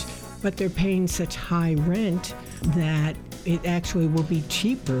mortgage, but they're paying such high rent that it actually will be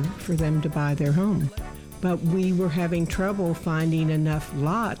cheaper for them to buy their home. But we were having trouble finding enough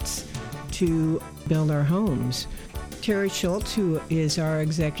lots to build our homes. Terry Schultz, who is our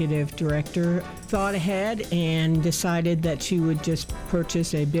executive director, thought ahead and decided that she would just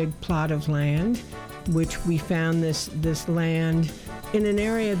purchase a big plot of land, which we found this land in an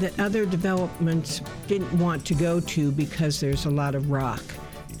area that other developments didn't want to go to because there's a lot of rock.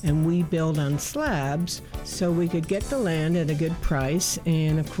 And we build on slabs so we could get the land at a good price,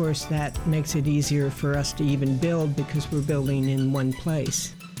 and of course that makes it easier for us to even build because we're building in one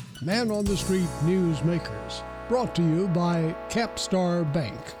place. Man on the Street Newsmakers, brought to you by Capstar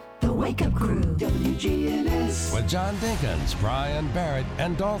Bank. The Wake Up Crew, WGNS. With John Dinkins, Brian Barrett,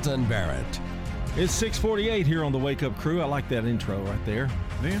 and Dalton Barrett. It's 6:48 here on the Wake Up Crew. I like that intro right there.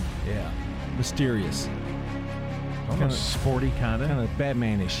 Yeah? Yeah. Mysterious. Almost sporty, kind of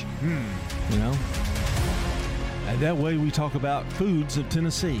Batman-ish. You know? And that way we talk about foods of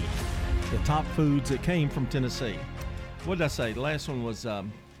Tennessee. The top foods that came from Tennessee. What did I say? The last one was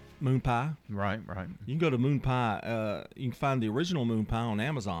moon pie. Right. You can go to Moon Pie. You can find the original Moon Pie on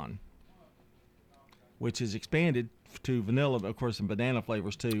Amazon, which is expanded to vanilla, of course, and banana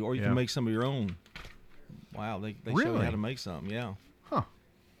flavors too. Or you can make some of your own. Wow, they really? show you how to make some. Yeah. Huh.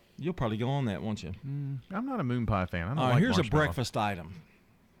 You'll probably go on that, won't you? I'm not a moon pie fan. I don't All right, like here's a marshmallow. breakfast item.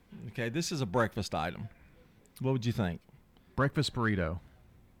 Okay, this is a breakfast item. What would you think? Breakfast burrito.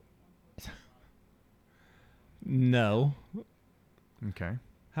 No. Okay.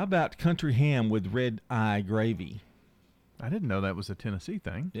 How about country ham with red eye gravy? I didn't know that was a Tennessee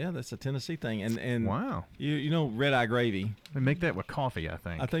thing. Yeah, that's a Tennessee thing. And wow. You know red eye gravy. They make that with coffee, I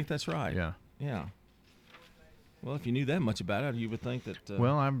think. I think that's right. Yeah. Well, if you knew that much about it, you would think that...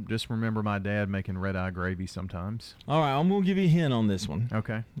 well, I just remember my dad making red eye gravy sometimes. All right, I'm going to give you a hint on this one.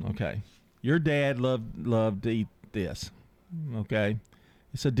 Okay. Your dad loved to eat this. Okay.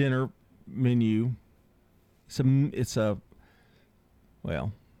 It's a dinner menu.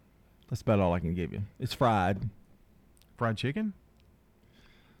 Well, that's about all I can give you. It's fried. Fried chicken?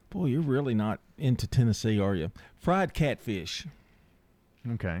 Boy, you're really not into Tennessee, are you? Fried catfish.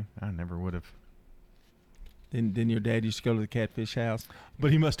 Okay. I never would have. Then your dad used to go to the catfish house?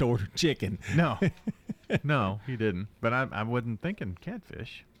 But he must have ordered chicken. No. No, he didn't. But I wasn't thinking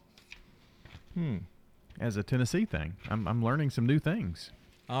catfish. As a Tennessee thing. I'm learning some new things.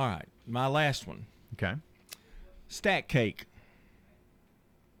 All right. My last one. Okay. Stack cake.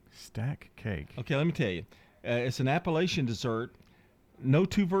 Stack cake. Okay, let me tell you. It's an Appalachian dessert. No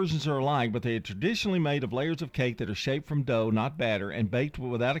two versions are alike, but they are traditionally made of layers of cake that are shaped from dough, not batter, and baked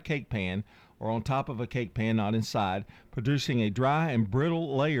without a cake pan or on top of a cake pan, not inside, producing a dry and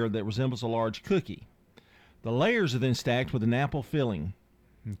brittle layer that resembles a large cookie. The layers are then stacked with an apple filling.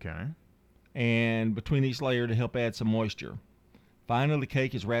 Okay. And between each layer to help add some moisture. Finally, the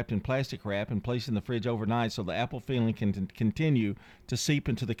cake is wrapped in plastic wrap and placed in the fridge overnight so the apple filling can continue to seep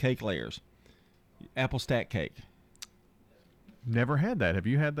into the cake layers. Apple stack cake. Never had that. Have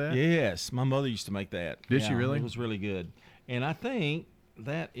you had that? Yes. My mother used to make that. Did she really? It was really good. And I think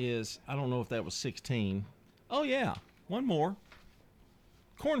That is, I don't know if that was 16. Oh, yeah. One more.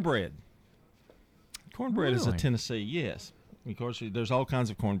 Cornbread. Cornbread is a Really? Tennessee, yes. Of course, there's all kinds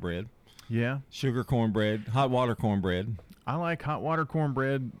of cornbread. Yeah. Sugar cornbread, hot water cornbread. I like hot water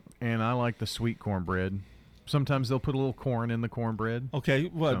cornbread, and I like the sweet cornbread. Sometimes they'll put a little corn in the cornbread. Okay,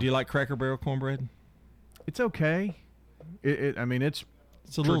 well, So- do you like Cracker Barrel cornbread? It's okay. I mean, it's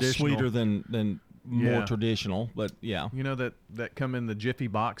a little traditional. sweeter than more Yeah. traditional, but yeah. You know that come in the Jiffy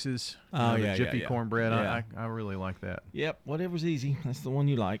boxes? You Oh, know, the yeah, Jiffy yeah. cornbread. Yeah. I really like that. Yep, whatever's easy. That's the one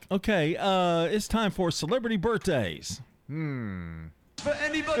you like. Okay, it's time for celebrity birthdays. For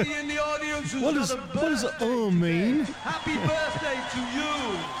anybody in the audience who's What got does a birthday, mean? happy birthday to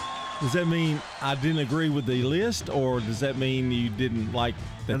you. Does that mean I didn't agree with the list, or does that mean you didn't like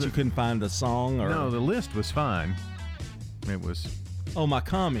that you couldn't find a song? Or No, the list was fine. It was. Oh, my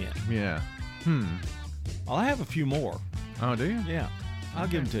comment. Yeah. Well, I have a few more. Oh, do you? Yeah, I'll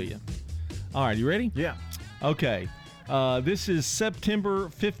give them to you. All right, you ready? Yeah. Okay. This is September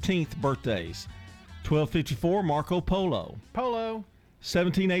 15th birthdays. 1254, Marco Polo. Polo.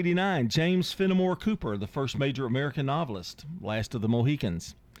 1789, James Fenimore Cooper, the first major American novelist, last of the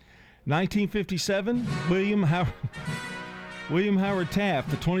Mohicans. 1957, William Howard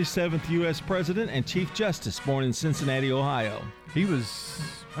Taft, the 27th U.S. President and Chief Justice, born in Cincinnati, Ohio. He was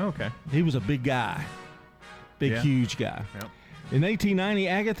okay. He was a big guy. Big, Yeah. huge guy. Yep. In 1890,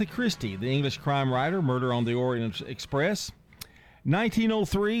 Agatha Christie, the English crime writer, Murder on the Orient Express.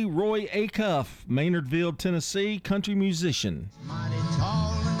 1903, Roy Acuff, Maynardville, Tennessee, country musician. Mighty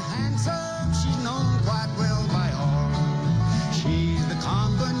tall and handsome, she's known quite well by all. She's the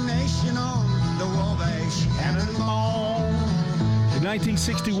combination on the Wabash Cannonball. In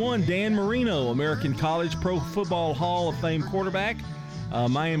 1961, Dan Marino, American College Pro Football Hall of Fame quarterback,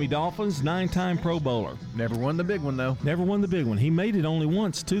 Miami Dolphins, 9-time Pro Bowler. Never won the big one, though. Never won the big one. He made it only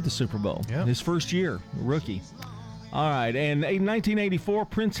once to the Super Bowl. Yep. His first year, rookie. All right, and in 1984,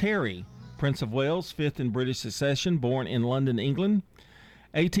 Prince Harry, Prince of Wales, 5th in British succession, born in London, England.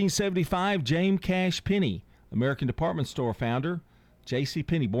 1875, James Cash Penney, American department store founder, J.C.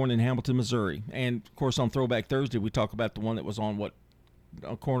 Penney, born in Hamilton, Missouri. And, of course, on Throwback Thursday, we talk about the one that was on,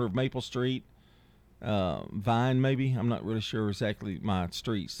 a corner of Maple Street, Vine, maybe. I'm not really sure exactly my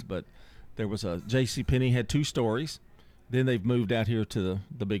streets, but there was a J.C. Penney had 2 stories. Then they've moved out here to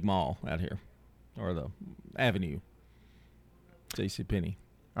the big mall out here, or the Avenue. J.C. Penney.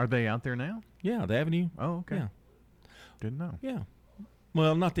 Are they out there now? Yeah, the Avenue. Oh, okay. Yeah. Didn't know. Yeah.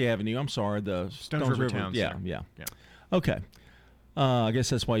 Well, not the Avenue. I'm sorry. The Stones River Town Yeah, Center. yeah. Yeah. Okay. I guess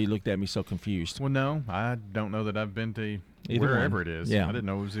that's why you looked at me so confused. Well, no, I don't know that I've been to Either wherever one. it is. Yeah. I didn't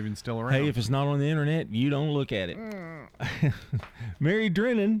know it was even still around. Hey, if it's not on the internet, you don't look at it. Mary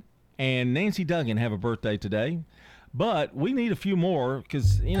Drennan and Nancy Duggan have a birthday today. But we need a few more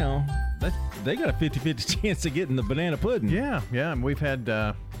because, they got a 50-50 chance of getting the banana pudding. Yeah, and we've had,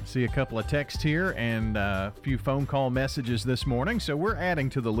 see a couple of texts here and a few phone call messages this morning, so we're adding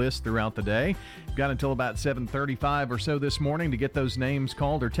to the list throughout the day. We've got until about 7:35 or so this morning to get those names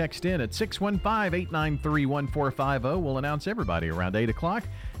called or text in at 615-893-1450. We'll announce everybody around 8 o'clock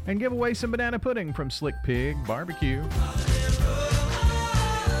and give away some banana pudding from Slick Pig Barbecue.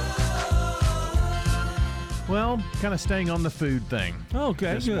 Well, kind of staying on the food thing.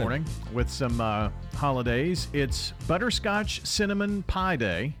 Okay, this good. morning with some holidays. It's Butterscotch Cinnamon Pie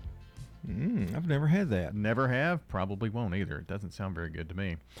Day. I've never had that. Never have. Probably won't either. It doesn't sound very good to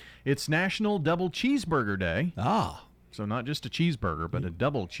me. It's National Double Cheeseburger Day. Ah. So not just a cheeseburger, but a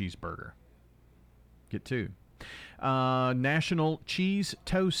double cheeseburger. Get 2. National Cheese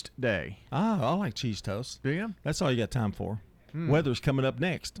Toast Day. Ah, I like cheese toast. Do you? That's all you got time for. Weather's coming up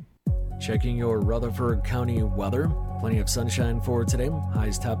next. Checking your Rutherford County weather. Plenty of sunshine for today.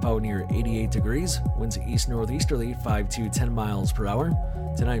 Highs top out near 88 degrees. Winds east-northeasterly 5 to 10 miles per hour.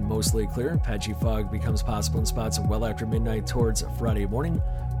 Tonight, mostly clear. Patchy fog becomes possible in spots well after midnight towards Friday morning.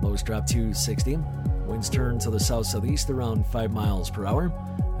 Lows drop to 60. Winds turn to the south-southeast around 5 miles per hour.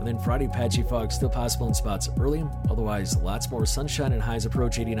 And then Friday, patchy fog still possible in spots early. Otherwise, lots more sunshine and highs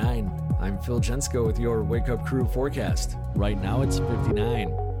approach 89. I'm Phil Jensko with your Wake Up Crew forecast. Right now, it's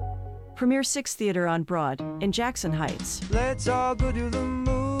 59. Premier 6 Theater on Broad in Jackson Heights. Let's all go to the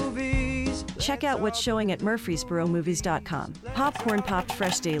movies. Check out what's showing at murfreesboromovies.com. Popcorn popped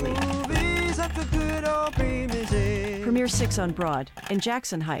fresh daily. Movies at the good old Premier 6. Premier 6 on Broad in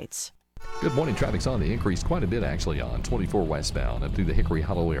Jackson Heights. Good morning. Traffic's on the increase quite a bit, actually, on 24 westbound up through the Hickory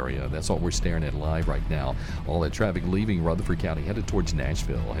Hollow area. That's what we're staring at live right now. All that traffic leaving Rutherford County headed towards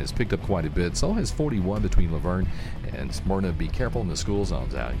Nashville has picked up quite a bit. So has 41 between Laverne and Smyrna. Be careful in the school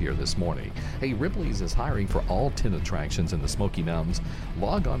zones out here this morning. Hey, Ripley's is hiring for all 10 attractions in the Smoky Mountains.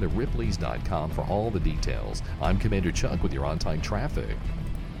 Log on to Ripley's.com for all the details. I'm Commander Chuck with your on-time traffic.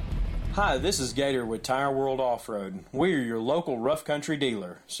 Hi, this is Gator with Tire World Off-Road. We are your local rough country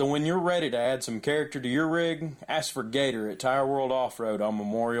dealer. So when you're ready to add some character to your rig, ask for Gator at Tire World Off-Road on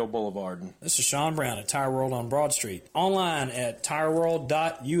Memorial Boulevard. This is Sean Brown at Tire World on Broad Street. Online at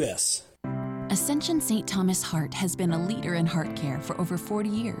tireworld.us. Ascension St. Thomas Heart has been a leader in heart care for over 40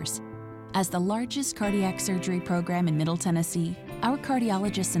 years. As the largest cardiac surgery program in Middle Tennessee, our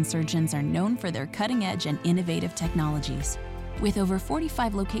cardiologists and surgeons are known for their cutting-edge and innovative technologies. With over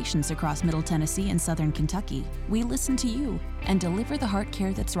 45 locations across Middle Tennessee and Southern Kentucky, we listen to you and deliver the heart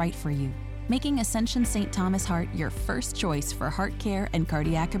care that's right for you, making Ascension St. Thomas Heart your first choice for heart care and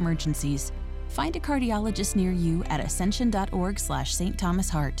cardiac emergencies. Find a cardiologist near you at ascension.org/St. Thomas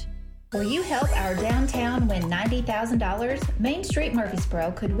Heart. Will you help our downtown win $90,000? Main Street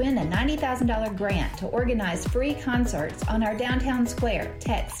Murfreesboro could win a $90,000 grant to organize free concerts on our downtown square.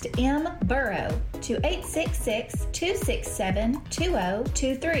 Text MBOROW to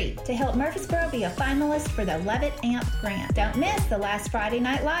 866-267-2023 to help Murfreesboro be a finalist for the Levitt AMP grant. Don't miss the last Friday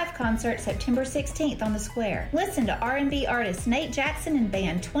Night Live concert September 16th on the square. Listen to R&B artist Nate Jackson and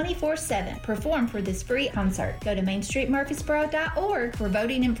band 24/7 perform for this free concert. Go to mainstreetmurfreesboro.org for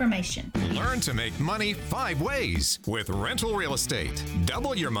voting information. Learn to make money 5 ways with rental real estate.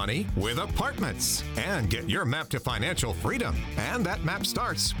 Double your money with apartments and get your map to financial freedom. And that map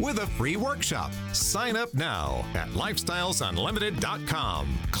starts with a free workshop. Sign up now at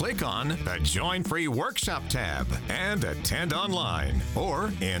lifestylesunlimited.com. Click on the Join Free Workshop tab and attend online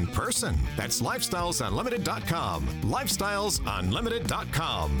or in person. That's lifestylesunlimited.com.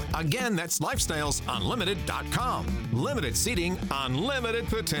 Lifestylesunlimited.com. Again, that's lifestylesunlimited.com. Limited seating, unlimited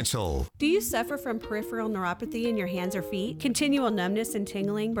potential. Do you suffer from peripheral neuropathy in your hands or feet, continual numbness and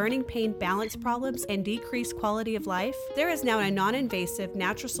tingling, burning pain, balance problems, and decreased quality of life? There is now a non-invasive,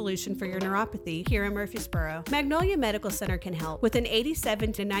 natural solution for your neuropathy here in Murfreesboro. Magnolia Medical Center can help with an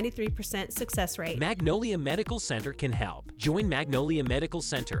 87 to 93% success rate. Magnolia Medical Center can help. Join Magnolia Medical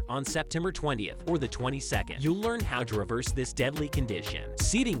Center on September 20th or the 22nd. You'll learn how to reverse this deadly condition.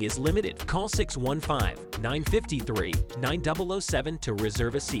 Seating is limited. Call 615-953-9007 to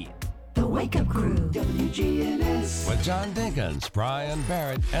reserve a seat. The Wake Up Crew, WGNS. With John Dinkins, Brian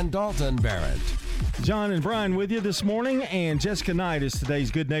Barrett, and Dalton Barrett. John and Brian with you this morning, and Jessica Knight is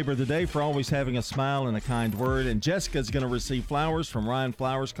today's Good Neighbor of the Day for always having a smile and a kind word. And Jessica's going to receive flowers from Ryan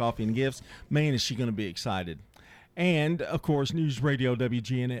Flowers, Coffee and Gifts. Man, is she going to be excited. And, of course, News Radio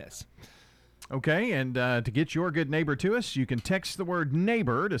WGNS. Okay, and to get your good neighbor to us, you can text the word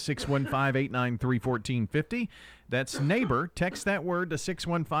neighbor to 615-893-1450. That's neighbor. Text that word to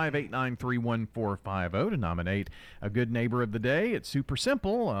 615-893-1450 to nominate a good neighbor of the day. It's super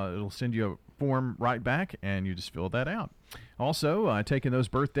simple. It'll send you a form right back, and you just fill that out. Also, taking those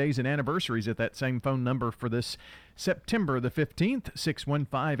birthdays and anniversaries at that same phone number for this September the 15th,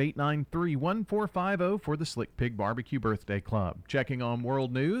 615-893-1450 for the Slick Pig Barbecue Birthday Club. Checking on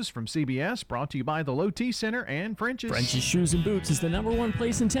world news from CBS, brought to you by the Low T Center and French's. French's Shoes and Boots is the #1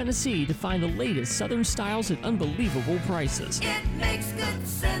 place in Tennessee to find the latest Southern styles at unbelievable prices. It makes good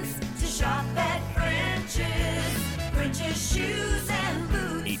sense to shop at French's. French's Shoes and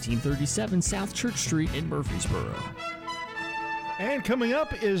Boots. 1837 South Church Street in Murfreesboro. And coming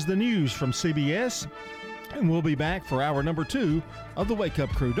up is the news from CBS. And we'll be back for hour number 2 of the Wake Up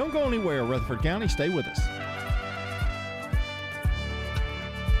Crew. Don't go anywhere, Rutherford County. Stay with us.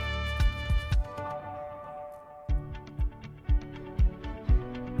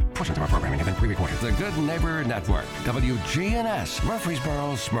 Portions of our programming have been pre-recorded. The Good Neighbor Network, WGNS,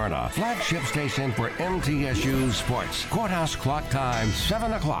 Murfreesboro, Smyrna, flagship station for MTSU Sports. Courthouse clock time,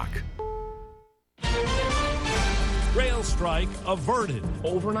 7 o'clock. Rail strike averted.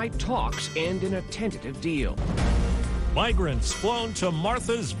 Overnight talks end in a tentative deal. Migrants flown to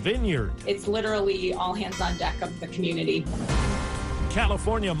Martha's Vineyard. It's literally all hands on deck of the community.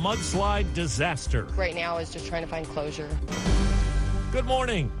 California mudslide disaster. Right now is just trying to find closure. Good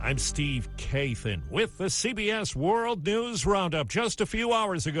morning. I'm Steve Kathan with the CBS World News Roundup. Just a few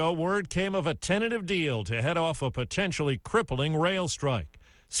hours ago, word came of a tentative deal to head off a potentially crippling rail strike.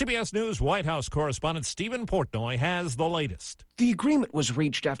 CBS News White House correspondent Stephen Portnoy has the latest. The agreement was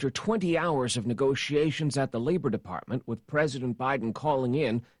reached after 20 hours of negotiations at the Labor Department, with President Biden calling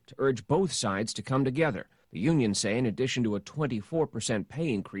in to urge both sides to come together. The unions say in addition to a 24%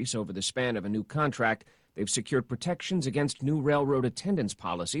 pay increase over the span of a new contract, they've secured protections against new railroad attendance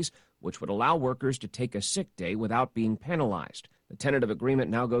policies, which would allow workers to take a sick day without being penalized. The tentative agreement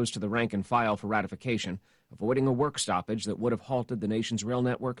now goes to the rank and file for ratification, avoiding a work stoppage that would have halted the nation's rail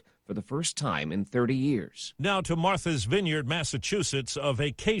network for the first time in 30 years. Now to Martha's Vineyard, Massachusetts, a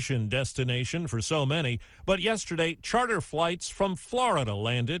vacation destination for so many. But yesterday, charter flights from Florida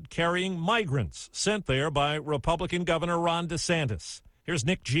landed carrying migrants sent there by Republican Governor Ron DeSantis. Here's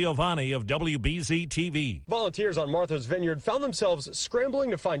Nick Giovanni of WBZ-TV. Volunteers on Martha's Vineyard found themselves scrambling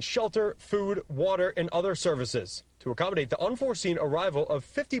to find shelter, food, water, and other services to accommodate the unforeseen arrival of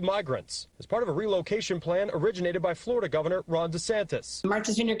 50 migrants as part of a relocation plan originated by Florida Governor Ron DeSantis.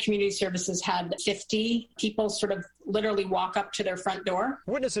 Martha's Vineyard Community Services had 50 people sort of literally walk up to their front door.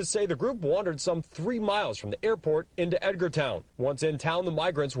 Witnesses say the group wandered some 3 miles from the airport into Edgartown. Once in town, the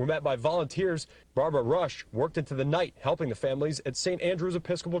migrants were met by volunteers. Barbara Rush worked into the night helping the families at St. Andrew's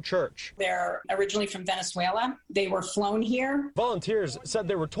Episcopal Church. They're originally from Venezuela. They were flown here. Volunteers said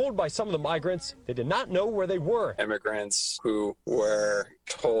they were told by some of the migrants they did not know where they were. Immigrants who were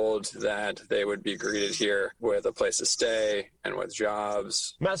told that they would be greeted here with a place to stay and with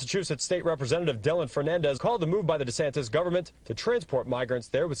jobs. Massachusetts State Representative Dylan Fernandez called the move by the DeSantis government to transport migrants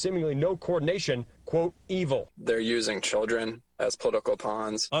there with seemingly no coordination, quote, evil. They're using children as political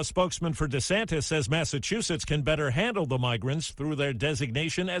pawns. A spokesman for DeSantis says Massachusetts can better handle the migrants through their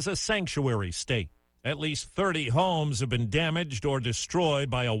designation as a sanctuary state. At least 30 homes have been damaged or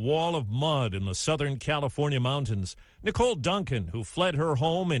destroyed by a wall of mud in the Southern California mountains. Nicole Duncan, who fled her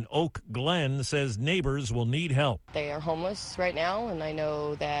home in Oak Glen, says neighbors will need help. They are homeless right now, and I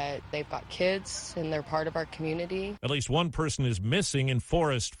know that they've got kids, and they're part of our community. At least one person is missing in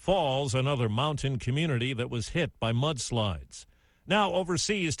Forest Falls, another mountain community that was hit by mudslides. Now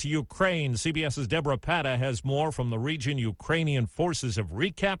overseas to Ukraine, CBS's Deborah Pata has more from the region Ukrainian forces have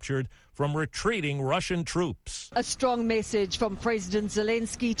recaptured from retreating Russian troops. A strong message from President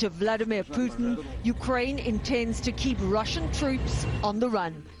Zelensky to Vladimir Putin. Ukraine intends to keep Russian troops on the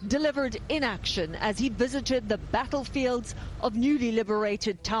run. Delivered in action as he visited the battlefields of newly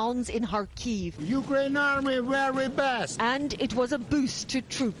liberated towns in Kharkiv. Ukraine army very best. And it was a boost to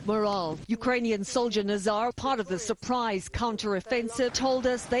troop morale. Ukrainian soldier Nazar, part of the surprise counter-offensive, told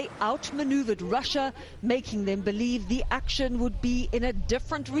us they outmaneuvered Russia, making them believe the action would be in a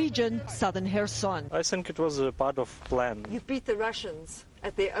different region, southern Kherson. I think it was a part of plan. You beat the Russians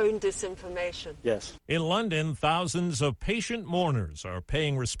at their own disinformation. Yes. In London, thousands of patient mourners are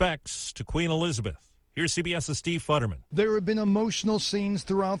paying respects to Queen Elizabeth. Here's CBS's Steve Futterman. There have been emotional scenes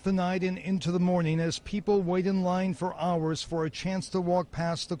throughout the night and into the morning as people wait in line for hours for a chance to walk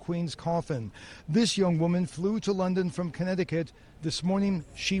past the Queen's coffin. This young woman flew to London from Connecticut. This morning,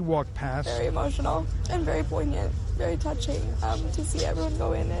 she walked past. Very emotional and very poignant, very touching to see everyone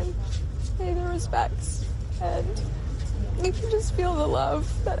go in and pay their respects. And you can just feel the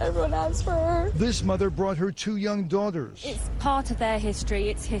love that everyone has for her. This mother brought her 2 young daughters. It's part of their history.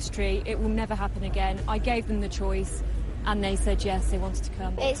 It's history. It will never happen again. I gave them the choice, and they said yes, they wanted to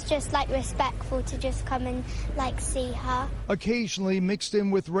come. It's just respectful to just come and see her. Occasionally mixed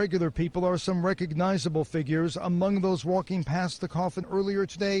in with regular people are some recognizable figures. Among those walking past the coffin earlier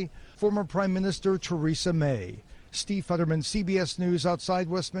today, former Prime Minister Theresa May. Steve Futterman, CBS News, outside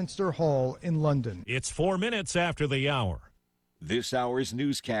Westminster Hall in London. It's 4 minutes after the hour. This hour's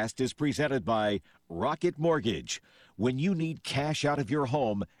newscast is presented by Rocket Mortgage. When you need cash out of your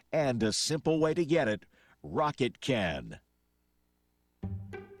home and a simple way to get it, Rocket can.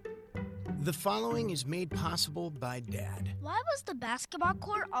 The following is made possible by Dad. Why was the basketball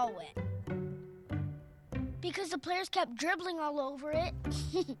court all wet? Because the players kept dribbling all over it.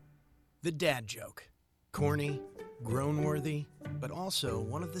 The dad joke. Corny, groan-worthy, but also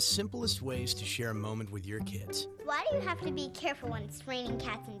one of the simplest ways to share a moment with your kids. Why do you have to be careful when it's raining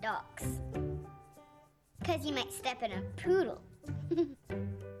cats and dogs? Because you might step in a poodle.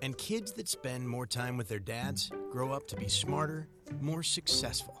 And kids that spend more time with their dads grow up to be smarter, more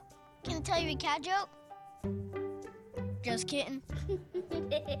successful. Can I tell you a cat joke? Just kidding.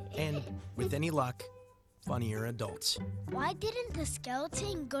 And, with any luck, funnier adults. Why didn't the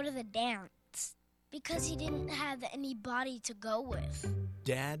skeleton go to the dance? Because he didn't have any body to go with.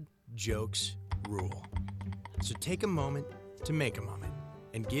 Dad jokes rule. So take a moment to make a moment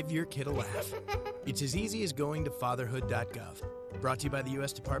and give your kid a laugh. It's as easy as going to fatherhood.gov. Brought to you by the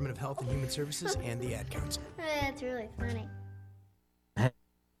U.S. Department of Health and Human Services and the Ad Council. That's really funny.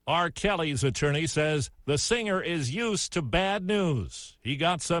 R. Kelly's attorney says the singer is used to bad news. He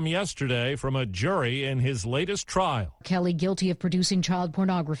got some yesterday from a jury in his latest trial. Kelly guilty of producing child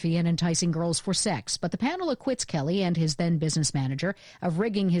pornography and enticing girls for sex, but the panel acquits Kelly and his then business manager of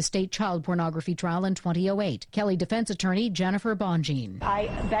rigging his state child pornography trial in 2008. Kelly defense attorney Jennifer Bonjean. I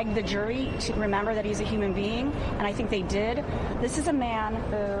begged the jury to remember that he's a human being, and I think they did. This is a man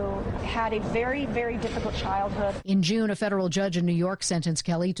who had a very, very difficult childhood. In June, a federal judge in New York sentenced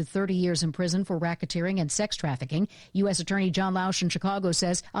Kelly to 30 years in prison for racketeering and sex trafficking. U.S. Attorney John Lausch in Chicago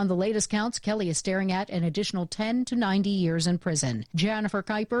says on the latest counts, Kelly is staring at an additional 10 to 90 years in prison. Jennifer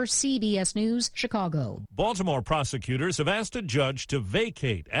Kuiper, CBS News, Chicago. Baltimore prosecutors have asked a judge to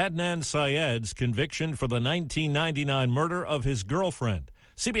vacate Adnan Syed's conviction for the 1999 murder of his girlfriend.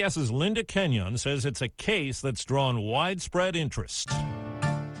 CBS's Linda Kenyon says it's a case that's drawn widespread interest.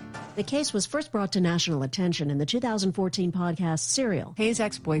 The case was first brought to national attention in the 2014 podcast Serial. Hayes'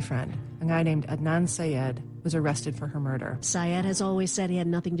 ex-boyfriend, a guy named Adnan Syed, was arrested for her murder. Syed has always said he had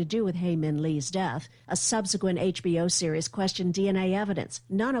nothing to do with Hae Min Lee's death. A subsequent HBO series questioned DNA evidence,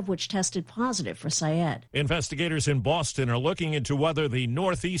 none of which tested positive for Syed. Investigators in Boston are looking into whether the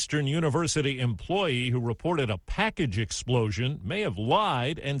Northeastern University employee who reported a package explosion may have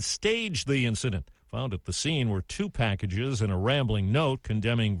lied and staged the incident. Found at the scene were 2 packages and a rambling note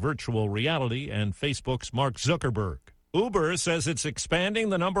condemning virtual reality and Facebook's Mark Zuckerberg. Uber says it's expanding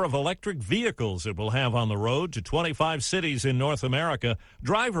the number of electric vehicles it will have on the road to 25 cities in North America.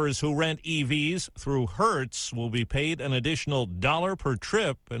 Drivers who rent EVs through Hertz will be paid an additional $1 per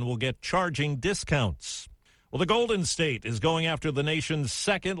trip and will get charging discounts. Well, the Golden State is going after the nation's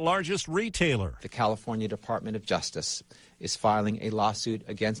second largest retailer. The California Department of Justice is filing a lawsuit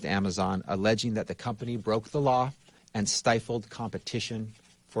against Amazon alleging that the company broke the law and stifled competition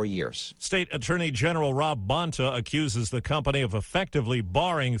for years. State Attorney General Rob Bonta accuses the company of effectively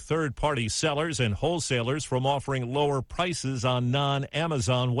barring third-party sellers and wholesalers from offering lower prices on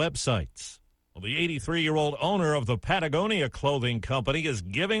non-Amazon websites. Well, the 83-year-old owner of the Patagonia clothing company is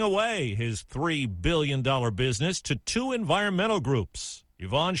giving away his $3 billion business to 2 environmental groups.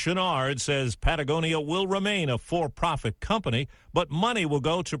 Yvonne Chenard says Patagonia will remain a for-profit company, but money will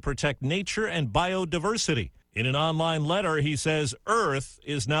go to protect nature and biodiversity. In an online letter, he says Earth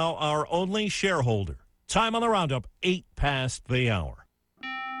is now our only shareholder. Time on the roundup, 8 past the hour.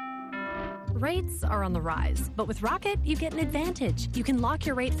 Rates are on the rise, but with Rocket, you get an advantage. You can lock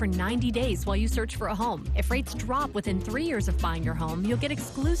your rate for 90 days while you search for a home. If rates drop within 3 years of buying your home, you'll get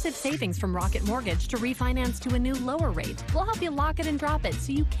exclusive savings from Rocket Mortgage to refinance to a new lower rate. We'll help you lock it and drop it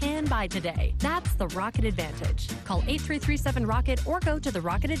so you can buy today. That's the Rocket Advantage. Call 8337-ROCKET or go to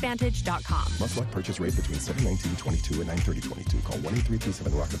therocketadvantage.com. Must lock purchase rate between 7/19/22 and 9/30/22. Call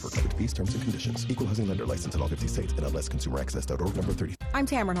 1-8337-ROCKET for coverage fees, terms, and conditions. Equal housing lender license in all 50 states. NMLS-ConsumerAccess.org number 30. I'm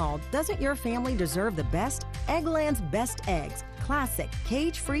Tamron Hall. Doesn't your family deserve the best? Eggland's best eggs, classic,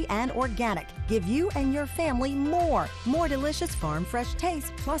 cage-free, and organic, give you and your family more delicious farm-fresh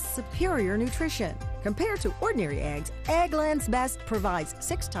taste plus superior nutrition. Compared to ordinary eggs, Eggland's Best provides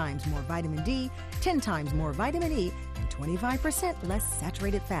 6 times more vitamin D, 10 times more vitamin E, and 25% less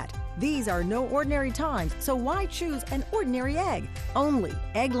saturated fat. These are no ordinary times, so why choose an ordinary egg? Only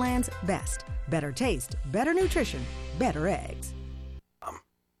Eggland's Best. Better taste, better nutrition, better eggs.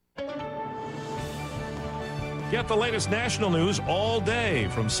 Get the latest national news all day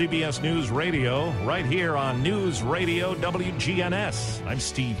from CBS News Radio, right here on News Radio WGNS. I'm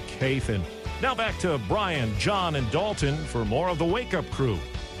Steve Kathan. Now back to Brian, John, and Dalton for more of the Wake Up Crew.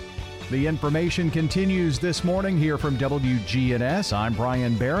 The information continues this morning here from WGNS. I'm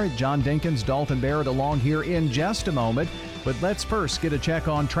Brian Barrett. John Dinkins, Dalton Barrett along here in just a moment. But let's first get a check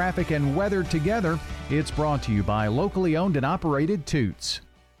on traffic and weather together. It's brought to you by locally owned and operated Toots.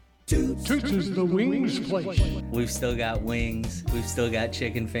 Toots is the wings place. We've still got wings. We've still got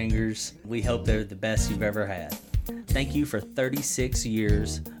chicken fingers. We hope they're the best you've ever had. Thank you for 36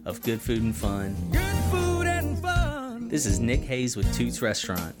 years of good food and fun. Good food and fun. This is Nick Hayes with Toots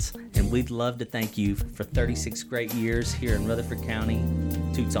Restaurants, and we'd love to thank you for 36 great years here in Rutherford County.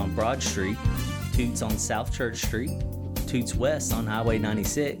 Toots on Broad Street, Toots on South Church Street, Toots West on Highway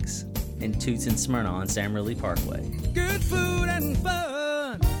 96, and Toots in Smyrna on Sam Ridley Parkway. Good food and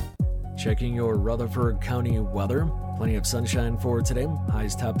fun. Checking your Rutherford County weather. Plenty of sunshine for today.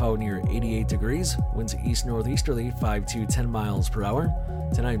 Highs top out near 88 degrees. Winds east-northeasterly 5 to 10 miles per hour.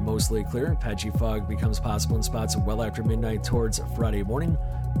 Tonight, mostly clear. Patchy fog becomes possible in spots well after midnight towards Friday morning.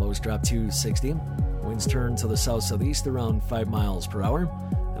 Lows drop to 60. Winds turn to the south-southeast around 5 miles per hour.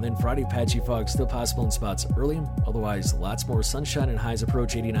 And then Friday, patchy fog still possible in spots early. Otherwise, lots more sunshine and highs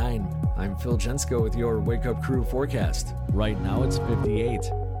approach 89. I'm Phil Jensko with your Wake Up Crew forecast. Right now, it's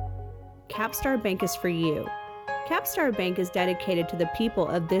 58. Capstar Bank is for you. Capstar Bank is dedicated to the people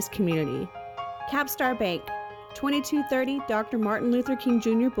of this community. Capstar Bank, 2230 Dr. Martin Luther King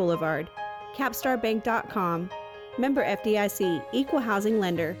Jr. Boulevard, capstarbank.com. Member FDIC, Equal Housing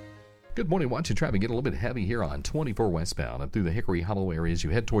Lender. Good morning. Watching traffic get a little bit heavy here on 24 westbound and through the Hickory Hollow areas. You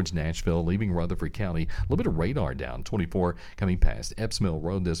head towards Nashville, leaving Rutherford County. A little bit of radar down 24 coming past Epps Mill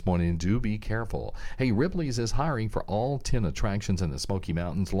Road this morning. Do be careful. Hey, Ripley's is hiring for all 10 attractions in the Smoky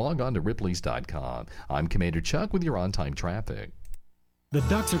Mountains. Log on to ripleys.com. I'm Commander Chuck with your on-time traffic. The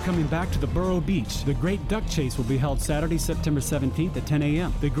Ducks are coming back to the Borough Beach. The Great Duck Chase will be held Saturday, September 17th at 10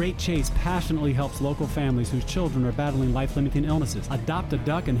 a.m. The Great Chase passionately helps local families whose children are battling life-limiting illnesses. Adopt a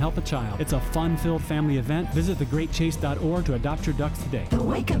duck and help a child. It's a fun-filled family event. Visit thegreatchase.org to adopt your ducks today. The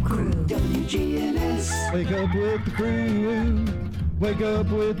Wake Up Crew, WGNS. Wake up with the crew. Wake up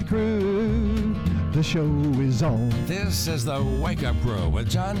with the crew. The show is on. This is the Wake Up Crew with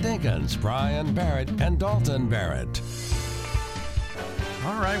John Dinkins, Brian Barrett, and Dalton Barrett.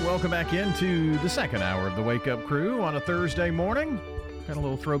 All right, welcome back into the second hour of the Wake Up Crew on a Thursday morning. Got a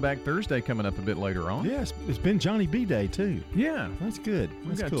little Throwback Thursday coming up a bit later on. Yes, it's been Johnny B Day, too. Yeah. That's good.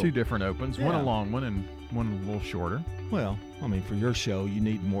 We've got cool. two different opens, one a long one and one a little shorter. Well, I mean, for your show, you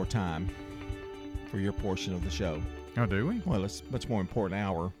need more time for your portion of the show. Oh, do we? Well, it's a much more important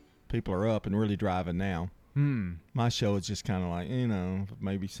hour. People are up and really driving now. My show is just kind of like,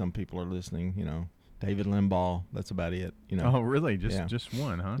 maybe some people are listening, David Limbaugh, that's about it. Oh, really? Just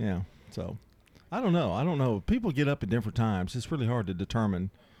one, huh? Yeah. So, I don't know. People get up at different times. It's really hard to determine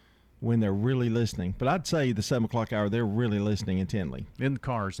when they're really listening. But I'd say the 7 o'clock hour, they're really listening intently. In the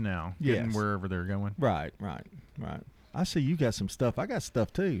cars now, getting wherever they're going. Right. I see you got some stuff. I got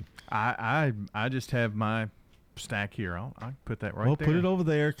stuff too. I just have my stack here. I'll put that right there. Well, put it over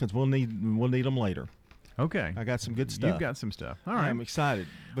there because we'll need them later. Okay. I got some good stuff. You've got some stuff. All right. I'm excited.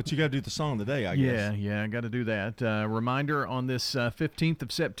 But you got to do the song of the day, I guess. Yeah, I got to do that. Reminder on this 15th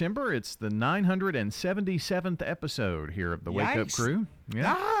of September, it's the 977th episode here of the Wake Up Crew.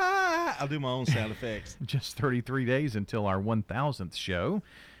 Yeah. I'll do my own sound effects. Just 33 days until our 1,000th show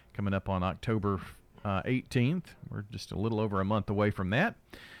coming up on October 18th. We're just a little over a month away from that.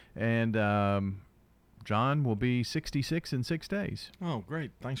 And John will be 66 in 6 days. Oh,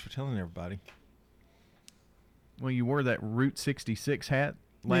 great. Thanks for telling everybody. Well, you wore that Route 66 hat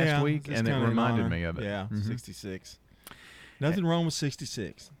last week, and it reminded me of it. Yeah, 66. Nothing wrong with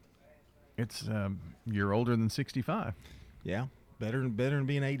 66. It's you're older than 65. Yeah, better than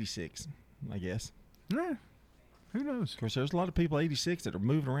being 86, I guess. Yeah, who knows? Of course, there's a lot of people 86 that are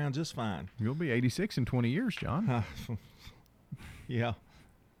moving around just fine. You'll be 86 in 20 years, John. Yeah.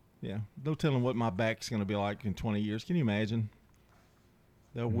 No telling what my back's going to be like in 20 years. Can you imagine?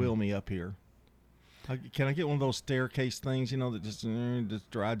 They'll wheel me up here. Can I get one of those staircase things, that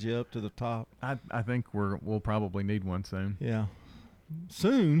just drives you up to the top? I think we'll probably need one soon. Yeah.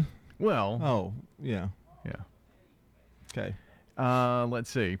 Soon? Well. Oh, yeah. Yeah. Okay.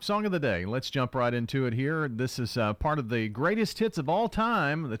 Let's see. Song of the day. Let's jump right into it here. This is part of the greatest hits of all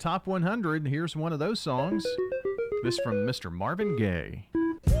time, the top 100. Here's one of those songs. This from Mr. Marvin Gaye.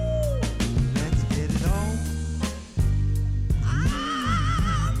 Let's get it on.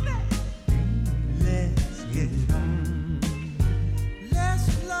 Let's get it on.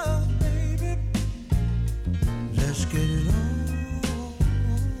 Let's love, baby. Let's get it on.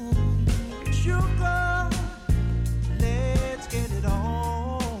 Sugar. Let's get it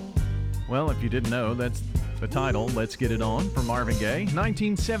on. Well, if you didn't know, that's the title, Let's Get It On, from Marvin Gaye.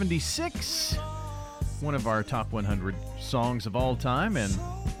 1976. One of our top 100 songs of all time, and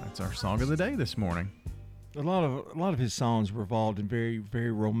that's our song of the day this morning. A lot of his songs revolved in very,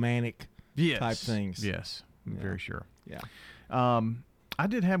 very romantic type things. Yes, very sure. Yeah. I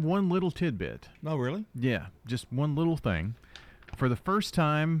did have one little tidbit. Oh, really? Yeah, just one little thing. For the first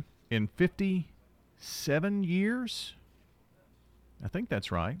time in 57 years, I think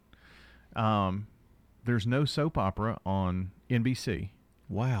that's right, there's no soap opera on NBC.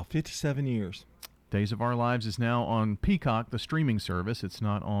 Wow, 57 years. Days of Our Lives is now on Peacock, the streaming service. It's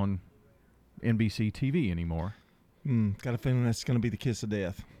not on NBC TV anymore. Got a feeling that's going to be the kiss of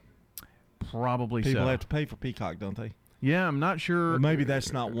death. Probably People so. have to pay for Peacock, don't they? Yeah, I'm not sure. Well, maybe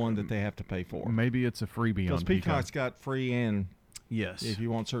that's not one that they have to pay for. Maybe it's a freebie on Because Peacock's got free and yes, if you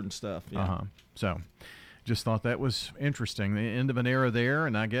want certain stuff. Yeah. So, just thought that was interesting. The end of an era there,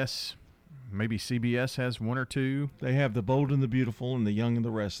 and I guess maybe CBS has one or two. They have The Bold and the Beautiful and The Young and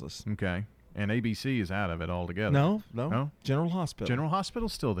the Restless. Okay. And ABC is out of it altogether. No. Oh? General Hospital. General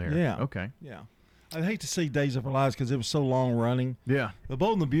Hospital's still there. Yeah. Okay. Yeah. I'd hate to see Days of Our Lives because it was so long running. Yeah. The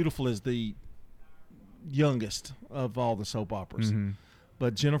Bold and the Beautiful is the youngest of all the soap operas. Mm-hmm.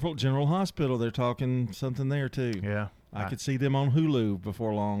 But General Hospital, they're talking something there too. Yeah. I could see them on Hulu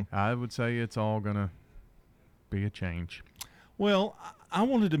before long. I would say it's all going to be a change. Well, I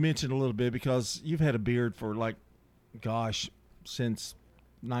wanted to mention a little bit because you've had a beard for since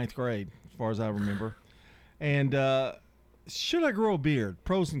 9th grade, as far as I remember. And should I grow a beard?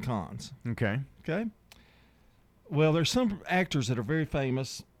 Pros and cons. Okay. Well, there's some actors that are very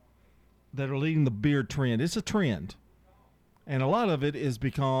famous that are leading the beard trend. It's a trend. And a lot of it is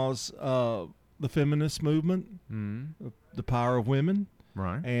because the feminist movement, the power of women.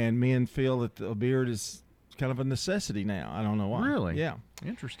 Right. And men feel that a beard is kind of a necessity now. I don't know why. Really? Yeah.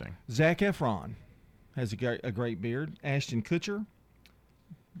 Interesting. Zac Efron has a great beard. Ashton Kutcher,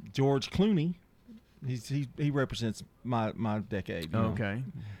 George Clooney, he represents my decade. Okay.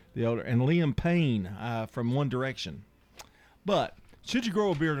 The older, and Liam Payne from One Direction. But should you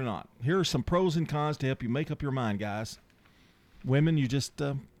grow a beard or not? Here are some pros and cons to help you make up your mind, guys. Women, you just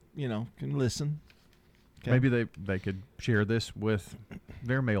can listen. Okay? Maybe they could share this with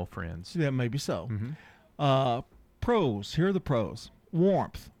their male friends. Yeah, maybe so. Mm-hmm. Pros. Here are the pros.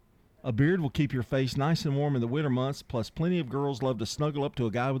 Warmth. A beard will keep your face nice and warm in the winter months, plus plenty of girls love to snuggle up to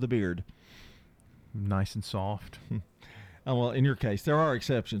a guy with a beard. Nice and soft. Well, in your case, there are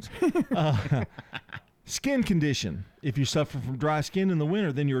exceptions. Skin condition. If you suffer from dry skin in the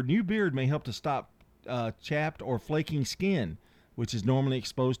winter, then your new beard may help to stop chapped or flaking skin, which is normally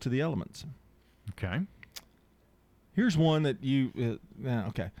exposed to the elements. Okay. Here's one that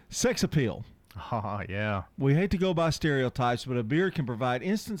sex appeal. Yeah. We hate to go by stereotypes, but a beard can provide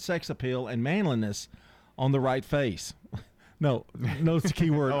instant sex appeal and manliness on the right face. No, it's the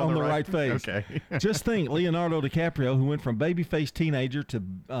key word, on the right face. Okay. Just think, Leonardo DiCaprio, who went from baby-faced teenager to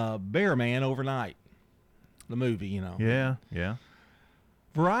bear man overnight. The movie, Yeah.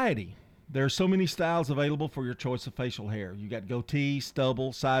 Variety. There are so many styles available for your choice of facial hair. You got goatee,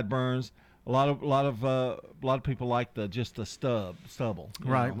 stubble, sideburns. A lot of people like the stubble.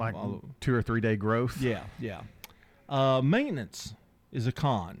 Right, like 2 or 3 day growth. Yeah. Maintenance is a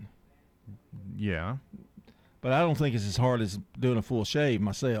con. Yeah. But I don't think it's as hard as doing a full shave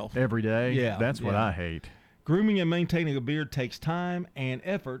myself. Every day? Yeah. That's what I hate. Grooming and maintaining a beard takes time and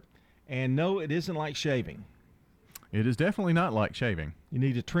effort, and no, it isn't like shaving. It is definitely not like shaving. You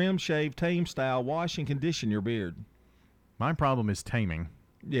need to trim, shave, tame style, wash, and condition your beard. My problem is taming.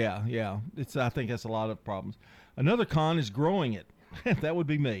 Yeah. I think that's a lot of problems. Another con is growing it. That would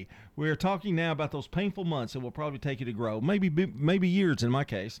be me. We are talking now about those painful months that will probably take you to grow. Maybe years in my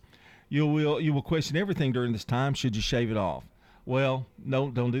case. You will question everything during this time. Should you shave it off? Well, no,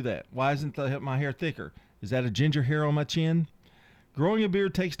 don't do that. Why isn't my hair thicker? Is that a ginger hair on my chin? Growing a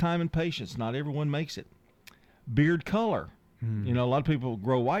beard takes time and patience. Not everyone makes it. Beard color. A lot of people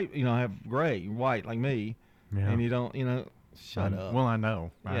grow white, have gray, white like me. Yeah. And you don't, shut up. Well, I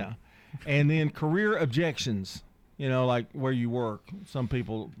know. Yeah. And then career objections, like where you work. Some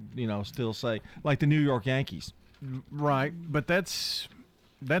people, still say, like the New York Yankees. Right, but that's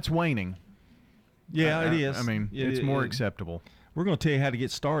waning. Yeah, it is. I mean, it's more acceptable. We're going to tell you how to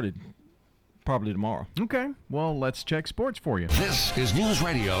get started probably tomorrow. Okay. Well, let's check sports for you. This is News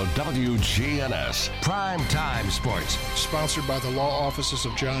Radio WGNS Prime Time Sports. Sponsored by the law offices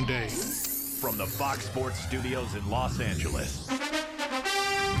of John Day. From the Fox Sports Studios in Los Angeles,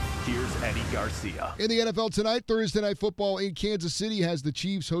 here's Eddie Garcia. In the NFL tonight, Thursday Night Football in Kansas City has the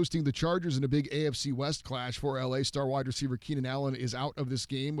Chiefs hosting the Chargers in a big AFC West clash. For L.A., star wide receiver Keenan Allen is out of this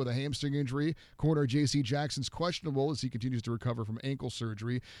game with a hamstring injury. Corner J.C. Jackson's questionable as he continues to recover from ankle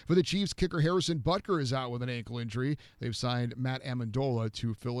surgery. For the Chiefs, kicker Harrison Butker is out with an ankle injury. They've signed Matt Amendola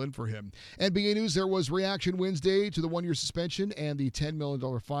to fill in for him. NBA news, there was reaction Wednesday to the one-year suspension and the $10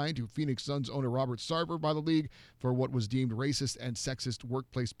 million fine to Phoenix Suns owner Robert Sarver by the league for what was deemed racist and sexist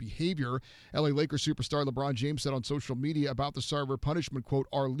workplace behavior. LA Lakers superstar LeBron James said on social media about the Sarver punishment, quote,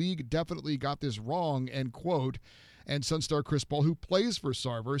 "Our league definitely got this wrong," end quote. And Sun star Chris Paul, who plays for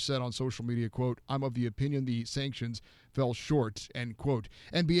Sarver, said on social media, quote, "I'm of the opinion the sanctions fell short," end quote.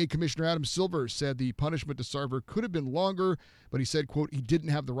 NBA Commissioner Adam Silver said the punishment to Sarver could have been longer, but he said, quote, "he didn't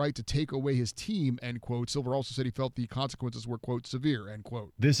have the right to take away his team," end quote. Silver also said he felt the consequences were, quote, "severe," end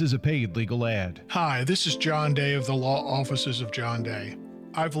quote. This is a paid legal ad. Hi, this is John Day of the law offices of John Day.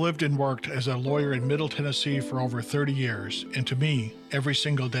 I've lived and worked as a lawyer in Middle Tennessee for over 30 years, and to me, every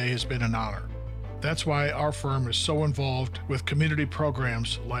single day has been an honor. That's why our firm is so involved with community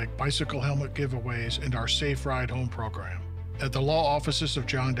programs like bicycle helmet giveaways and our Safe Ride Home program. At the law offices of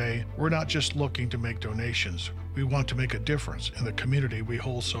John Day, we're not just looking to make donations. We want to make a difference in the community we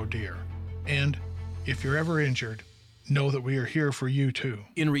hold so dear. And if you're ever injured, know that we are here for you too.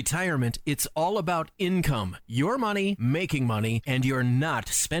 In retirement, it's all about income. Your money, making money, and you're not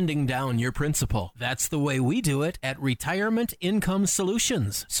spending down your principal. That's the way we do it at Retirement Income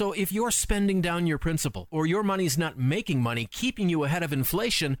Solutions. So if you're spending down your principal or your money's not making money, keeping you ahead of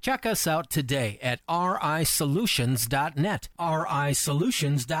inflation, check us out today at risolutions.net.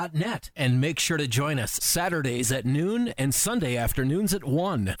 risolutions.net. And make sure to join us Saturdays at noon and Sunday afternoons at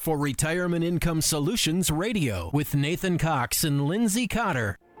 1 for Retirement Income Solutions Radio with Nathan Cox and Lindsay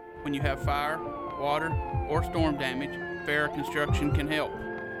Cotter. When you have fire, water, or storm damage, Farrah Construction can help.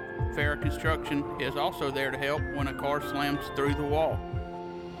 Farrah Construction is also there to help when a car slams through the wall.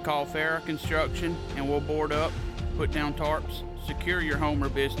 Call Farrah Construction and we'll board up, put down tarps, secure your home or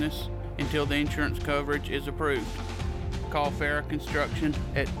business until the insurance coverage is approved. Call Farrah Construction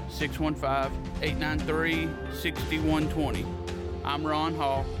at 615-893-6120. I'm Ron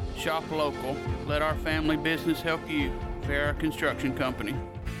Hall. Shop local. Let our family business help you. Farrah Construction Company.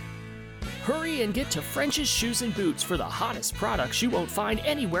 Hurry and get to French's Shoes and Boots for the hottest products you won't find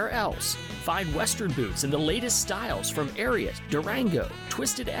anywhere else. Find Western boots in the latest styles from Ariat, Durango,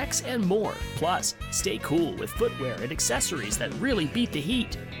 Twisted X, and more. Plus, stay cool with footwear and accessories that really beat the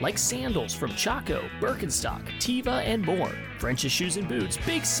heat, like sandals from Chaco, Birkenstock, Teva, and more. French's Shoes and Boots,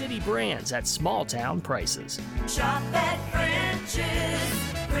 big city brands at small town prices. Shop at French's.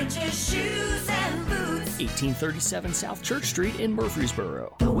 French's Shoes and Boots. 1837 South Church Street in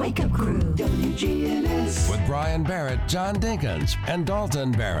Murfreesboro. The Wake Up Crew, WGNS. With Brian Barrett, John Dinkins, and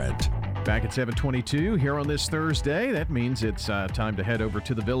Dalton Barrett. Back at 7:22 here on this Thursday. That means it's time to head over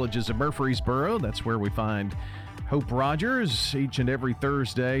to the Villages of Murfreesboro. That's where we find Hope Rogers each and every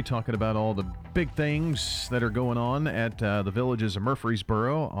Thursday, talking about all the big things that are going on at the Villages of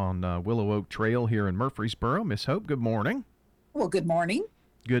Murfreesboro on Willow Oak Trail here in Murfreesboro. Miss Hope, good morning. Well, good morning.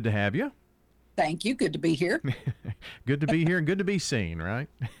 Good to have you. Thank you. Good to be here. Good to be here and good to be seen, right?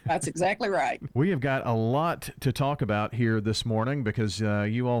 That's exactly right. We have got a lot to talk about here this morning because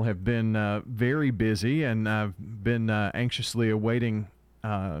you all have been very busy, and I've been anxiously awaiting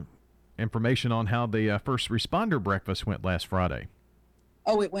information on how the first responder breakfast went last Friday.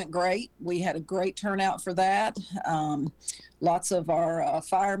 Oh, it went great. We had a great turnout for that. Lots of our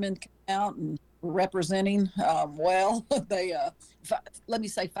firemen came out and were representing well. They let me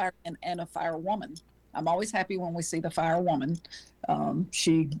say fireman and a firewoman. I'm always happy when we see the firewoman.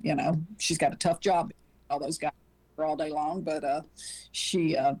 She's got a tough job. All those guys for all day long, but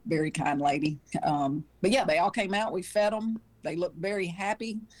she a very kind lady. But yeah, they all came out. We fed them. They looked very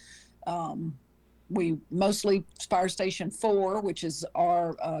happy. We mostly Fire Station 4, which is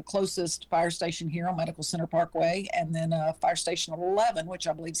our closest fire station here on Medical Center Parkway, and then Fire Station 11, which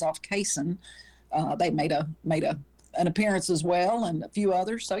I believe is off Cason. They made an appearance as well, and a few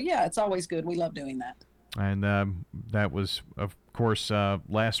others. So yeah, it's always good. We love doing that. And that was, of course,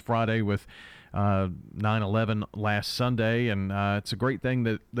 last Friday with 9/11 last Sunday, and it's a great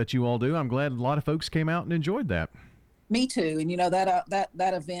thing that you all do. I'm glad a lot of folks came out and enjoyed that. Me too. And that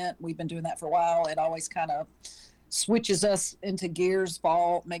event, we've been doing that for a while. It always kind of switches us into gears.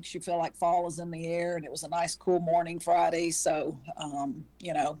 Fall makes you feel like fall is in the air, and it was a nice cool morning Friday. So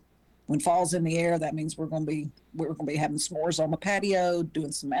when fall's in the air, that means we're going to be having s'mores on the patio,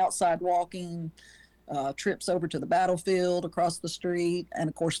 doing some outside walking, trips over to the battlefield across the street, and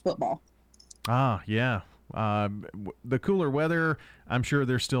of course football. Yeah. The cooler weather, I'm sure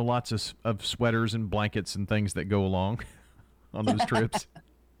there's still lots of sweaters and blankets and things that go along on those trips.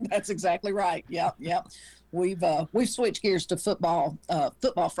 That's exactly right. Yep. We've switched gears to football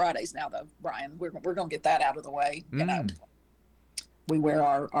Fridays now, though, Brian. We're going to get that out of the way. We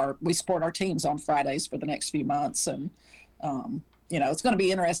wear we support our teams on Fridays for the next few months, and it's going to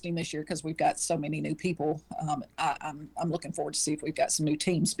be interesting this year because we've got so many new people. I'm looking forward to see if we've got some new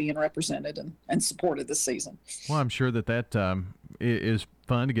teams being represented and supported this season. Well, I'm sure that is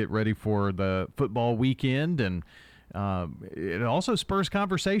fun to get ready for the football weekend, and it also spurs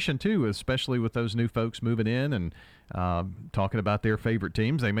conversation too, especially with those new folks moving in and talking about their favorite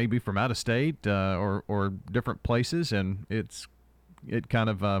teams. They may be from out of state or different places, and it kind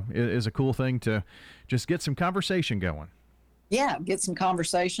of is a cool thing to just get some conversation going. Yeah, get some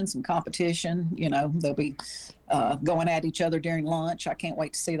conversation, some competition. They'll be going at each other during lunch. I can't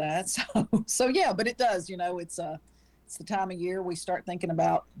wait to see that. So yeah, but it does. It's the time of year we start thinking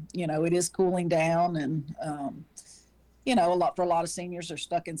about. It is cooling down, and for a lot of seniors are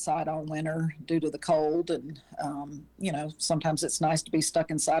stuck inside all winter due to the cold, and sometimes it's nice to be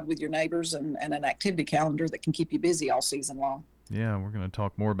stuck inside with your neighbors and an activity calendar that can keep you busy all season long. Yeah, we're going to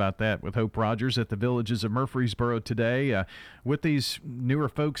talk more about that with Hope Rogers at the Villages of Murfreesboro today. With these newer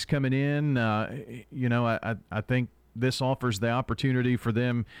folks coming in, I think this offers the opportunity for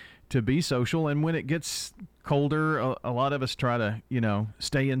them to be social. And when it gets colder, a lot of us try to,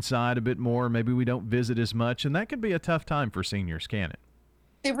 stay inside a bit more. Maybe we don't visit as much, and that could be a tough time for seniors, can it?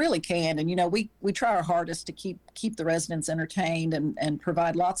 It really can. And, we try our hardest to keep the residents entertained and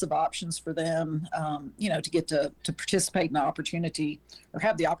provide lots of options for them, to get to participate in the opportunity or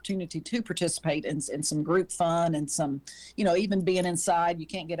have the opportunity to participate in some group fun and some, even being inside. You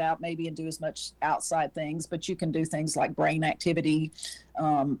can't get out maybe and do as much outside things, but you can do things like brain activity,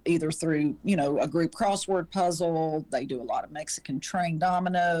 either through, a group crossword puzzle. They do a lot of Mexican train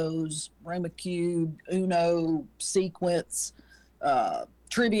dominoes, Rubik's Cube, Uno, sequence,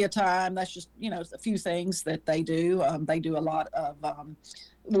 trivia time. That's just, a few things that they do. They do a lot of,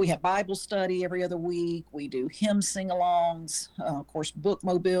 we have Bible study every other week. We do hymn sing-alongs, of course,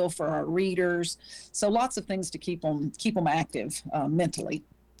 bookmobile for our readers. So lots of things to keep them active mentally,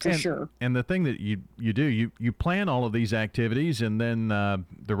 for sure. And the thing that you do, you plan all of these activities, and then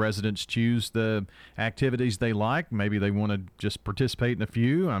the residents choose the activities they like. Maybe they want to just participate in a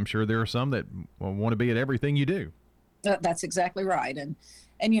few. I'm sure there are some that want to be at everything you do. That's exactly right. And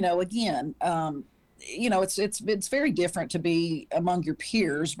again, it's very different to be among your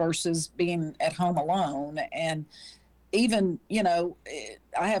peers versus being at home alone. And even,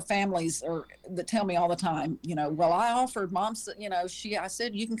 I have families that tell me all the time, well, I offered Mom, I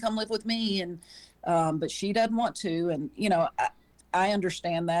said, you can come live with me, and but she doesn't want to. And, I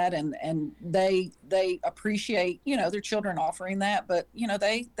understand that, and they appreciate, their children offering that, but,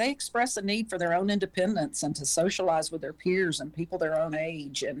 they express a need for their own independence and to socialize with their peers and people their own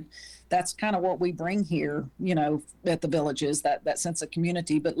age. And that's kind of what we bring here, at the Villages, that sense of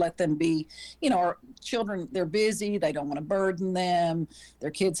community, but let them be, our children, they're busy. They don't want to burden them.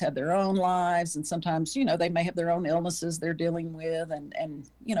 Their kids have their own lives. And sometimes, they may have their own illnesses they're dealing with, and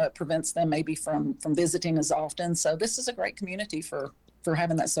it prevents them maybe from visiting as often. So this is a great community for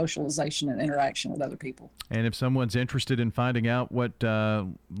having that socialization and interaction with other people. And if someone's interested in finding out what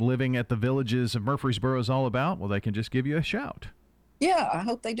living at the Villages of Murfreesboro is all about, well, they can just give you a shout. Yeah, I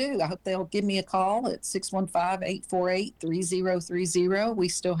hope they do. I hope they'll give me a call at 615-848-3030. We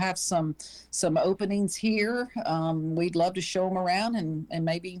still have some openings here. We'd love to show them around, and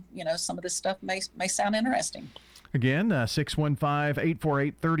maybe, some of this stuff may sound interesting. Again,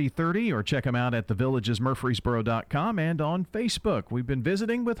 615-848-3030, or check them out at thevillagesmurfreesboro.com and on Facebook. We've been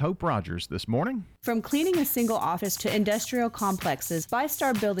visiting with Hope Rogers this morning. From cleaning a single office to industrial complexes,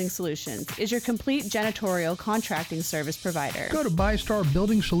 ByStar Building Solutions is your complete janitorial contracting service provider. Go to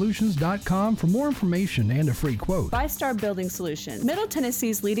ByStarBuildingSolutions.com for more information and a free quote. ByStar Building Solutions, Middle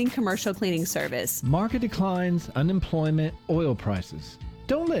Tennessee's leading commercial cleaning service. Market declines, unemployment, oil prices.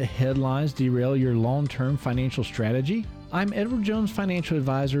 Don't let headlines derail your long-term financial strategy. I'm Edward Jones Financial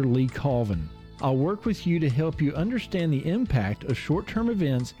Advisor Lee Colvin. I'll work with you to help you understand the impact of short-term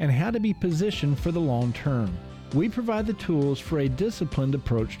events and how to be positioned for the long term. We provide the tools for a disciplined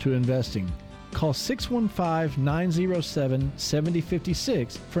approach to investing. Call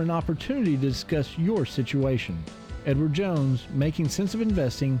 615-907-7056 for an opportunity to discuss your situation. Edward Jones, Making Sense of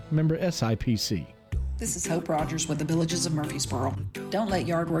Investing, member SIPC. This is Hope Rogers with the Villages of Murfreesboro. Don't let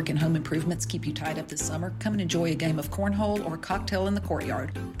yard work and home improvements keep you tied up this summer. Come and enjoy a game of cornhole or a cocktail in the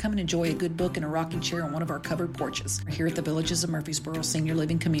courtyard. Come and enjoy a good book and a rocking chair on one of our covered porches. We're here at the Villages of Murfreesboro Senior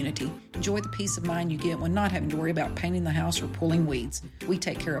Living Community. Enjoy the peace of mind you get when not having to worry about painting the house or pulling weeds. We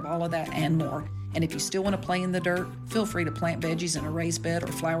take care of all of that and more. And if you still want to play in the dirt, feel free to plant veggies in a raised bed or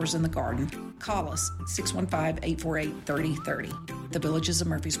flowers in the garden. Call us at 615-848-3030. The Villages of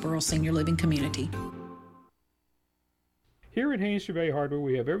Murfreesboro Senior Living Community. Here at Haynes Chevrolet Hardware,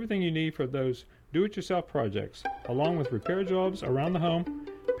 we have everything you need for those do-it-yourself projects, along with repair jobs around the home,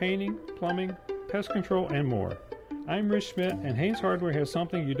 painting, plumbing, pest control, and more. I'm Rich Schmidt, and Haynes Hardware has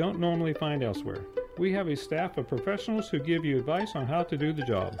something you don't normally find elsewhere. We have a staff of professionals who give you advice on how to do the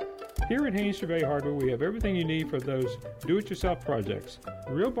job. Here at Haynes Chevrolet Hardware, we have everything you need for those do-it-yourself projects.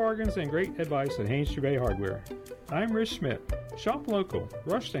 Real bargains and great advice at Haynes Chevrolet Hardware. I'm Rich Schmidt. Shop local.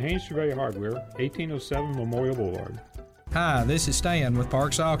 Rush to Haynes Chevrolet Hardware, 1807 Memorial Boulevard. Hi, this is Stan with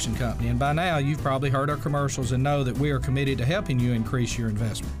Parks Auction Company, and by now you've probably heard our commercials and know that we are committed to helping you increase your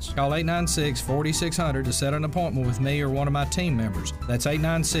investments. Call 896-4600 to set an appointment with me or one of my team members. That's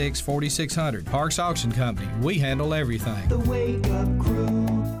 896-4600. Parks Auction Company. We handle everything. The Wake Up Crew,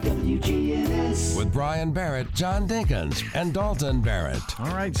 WGNS. With Brian Barrett, John Dinkins, and Dalton Barrett.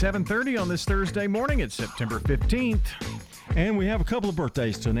 All right, 7:30 on this Thursday morning. It's September 15th. And we have a couple of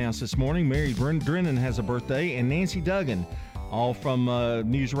birthdays to announce this morning. Mary Drennan has a birthday, and Nancy Duggan, all from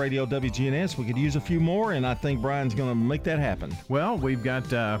News Radio WGNS. We could use a few more, and I think Brian's going to make that happen. Well, we've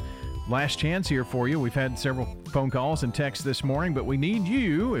got Last chance here for you. We've had several phone calls and texts this morning, but we need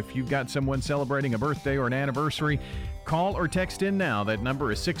you. If you've got someone celebrating a birthday or an anniversary, call or text in now. That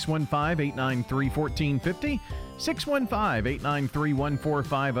number is 615-893-1450,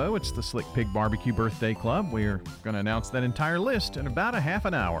 615-893-1450. It's the Slick Pig Barbecue Birthday Club. We're going to announce that entire list in about a half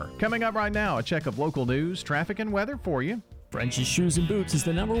an hour. Coming up right now, a check of local news, traffic, and weather for you. French's Shoes and Boots is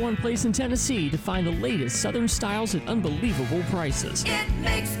the #1 place in Tennessee to find the latest Southern styles at unbelievable prices. It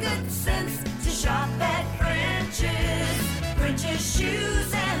makes good sense to shop at French's. French's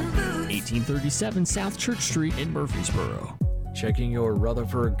Shoes and Boots. 1837 South Church Street in Murfreesboro. Checking your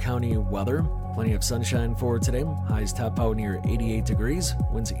Rutherford County weather. Plenty of sunshine for today. Highs top out near 88 degrees.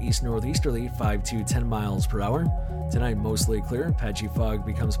 Winds east-northeasterly 5 to 10 miles per hour. Tonight, mostly clear. Patchy fog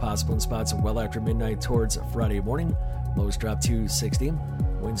becomes possible in spots well after midnight towards Friday morning. Lows drop to 60.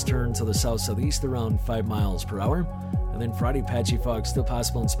 Winds turn to the south-southeast around 5 miles per hour. And then Friday, patchy fog still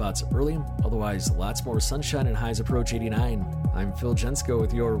possible in spots early. Otherwise, lots more sunshine and highs approach 89. I'm Phil Jensko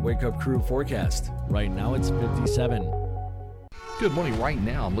with your Wake Up Crew forecast. Right now, it's 57. Good morning. Right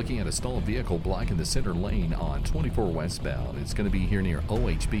now, I'm looking at a stalled vehicle blocking the center lane on 24 westbound. It's going to be here near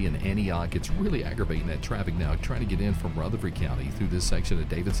OHB and Antioch. It's really aggravating that traffic now, trying to get in from Rutherford County through this section of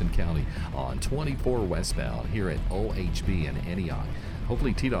Davidson County on 24 westbound here at OHB and Antioch.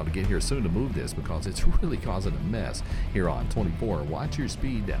 Hopefully TDOT will get here soon to move this because it's really causing a mess here on 24. Watch your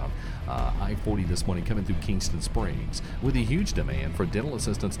speed down I-40 this morning coming through Kingston Springs. With a huge demand for dental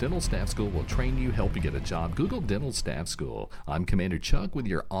assistants, Dental Staff School will train you, help you get a job. Google Dental Staff School. I'm Commander Chuck with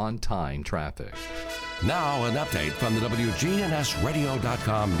your on-time traffic. Now an update from the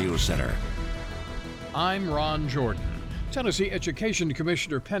WGNSradio.com News Center. I'm Ron Jordan. Tennessee Education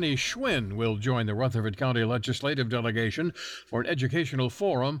Commissioner Penny Schwinn will join the Rutherford County Legislative Delegation for an educational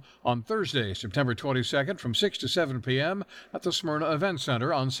forum on Thursday, September 22nd from 6 to 7 p.m. at the Smyrna Event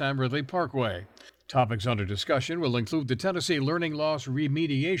Center on Sam Ridley Parkway. Topics under discussion will include the Tennessee Learning Loss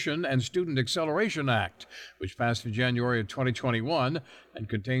Remediation and Student Acceleration Act, which passed in January of 2021 and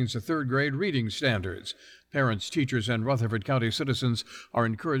contains the third-grade reading standards. Parents, teachers, and Rutherford County citizens are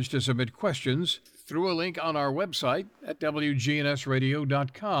encouraged to submit questions through a link on our website at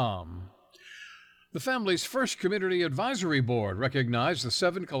WGNSradio.com. The family's first Community Advisory Board recognized the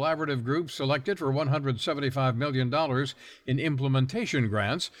 7 collaborative groups selected for $175 million in implementation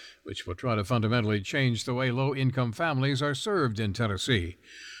grants, which will try to fundamentally change the way low-income families are served in Tennessee.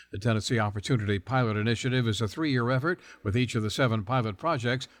 The Tennessee Opportunity Pilot Initiative is a 3-year effort with each of the 7 pilot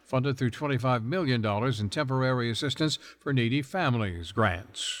projects funded through $25 million in temporary assistance for needy families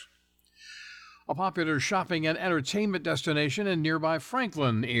grants. A popular shopping and entertainment destination in nearby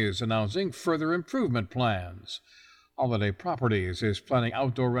Franklin is announcing further improvement plans. Holiday Properties is planning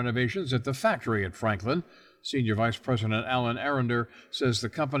outdoor renovations at the factory at Franklin. Senior Vice President Alan Arender says the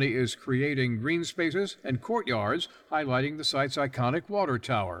company is creating green spaces and courtyards, highlighting the site's iconic water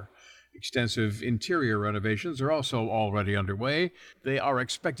tower. Extensive interior renovations are also already underway. They are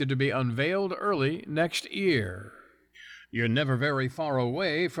expected to be unveiled early next year. You're never very far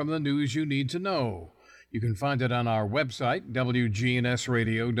away from the news you need to know. You can find it on our website,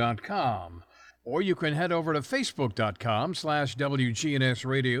 WGNSradio.com. Or you can head over to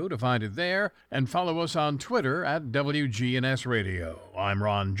Facebook.com/WGNSradio to find it there, and follow us on Twitter at WGNSradio. I'm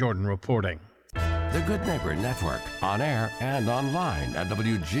Ron Jordan reporting. The Good Neighbor Network, on air and online at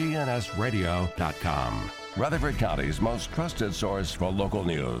WGNSradio.com. Rutherford County's most trusted source for local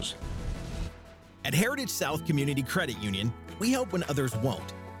news. At Heritage South Community Credit Union, we help when others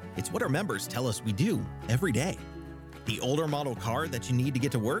won't. It's what our members tell us we do every day. The older model car that you need to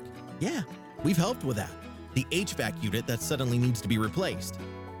get to work? Yeah, we've helped with that. The HVAC unit that suddenly needs to be replaced?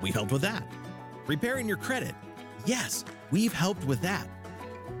 We've helped with that. Repairing your credit? Yes, we've helped with that.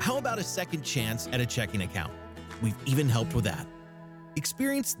 How about a second chance at a checking account? We've even helped with that.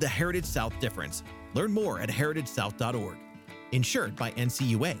 Experience the Heritage South difference. Learn more at heritagesouth.org. Insured by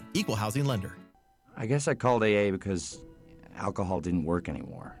NCUA, Equal Housing Lender. I guess I called AA because alcohol didn't work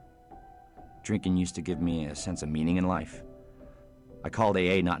anymore. Drinking used to give me a sense of meaning in life. I called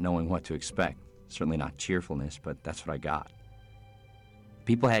AA not knowing what to expect. Certainly not cheerfulness, but that's what I got.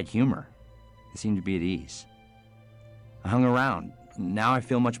 People had humor. They seemed to be at ease. I hung around. Now I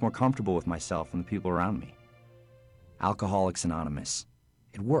feel much more comfortable with myself and the people around me. Alcoholics Anonymous.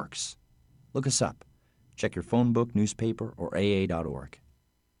 It works. Look us up. Check your phone book, newspaper, or AA.org.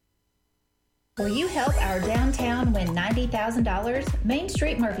 Will you help our downtown win $90,000? Main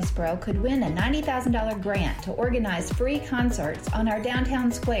Street Murfreesboro could win a $90,000 grant to organize free concerts on our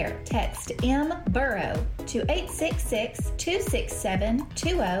downtown square. Text MBURROW to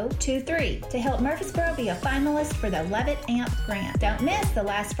 866-267-2023 to help Murfreesboro be a finalist for the Levitt AMP grant. Don't miss the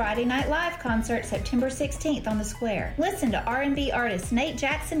last Friday Night Live concert, September 16th on the square. Listen to R&B artist Nate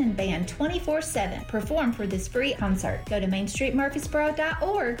Jackson and band 24/7 perform for this free concert. Go to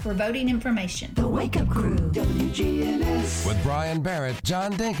mainstreetmurfreesboro.org for voting information. The Wake Up Crew, WGNS. With Brian Barrett,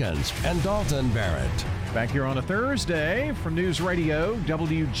 John Dinkins, and Dalton Barrett. Back here on a Thursday from News Radio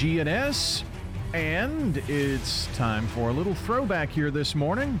WGNS. And it's time for a little throwback here this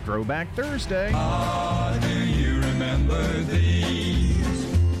morning. Throwback Thursday. Do you remember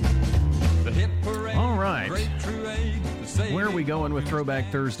these? The hit parade, all right. great parade, Where are we going with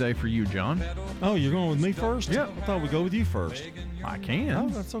Throwback Thursday for you, John? Oh, you're going with me first? Yeah. I thought we'd go with you first. I can. Oh,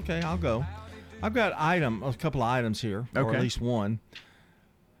 that's okay. I'll go. I've got a couple of items here, or Okay. at least one.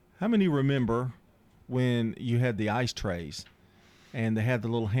 How many remember when you had the ice trays and they had the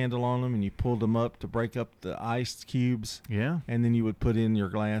little handle on them and you pulled them up to break up the ice cubes? Yeah. And then you would put in your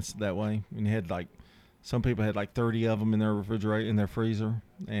glass that way. And you had some people had 30 of them in their refrigerator, in their freezer.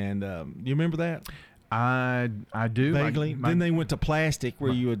 And you remember that? I do. Vaguely. Then they went to plastic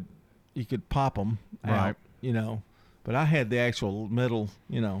where you could pop them out, Right. But I had the actual metal,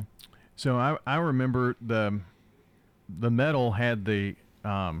 So I remember the metal had the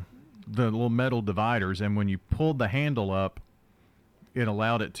little metal dividers, and when you pulled the handle up, it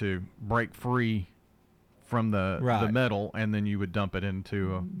allowed it to break free from the metal, and then you would dump it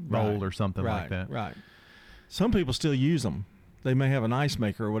into a roll or something like that. Right. Some people still use them. They may have an ice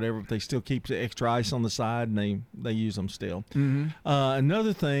maker or whatever, but they still keep the extra ice on the side, and they use them still. Mm-hmm.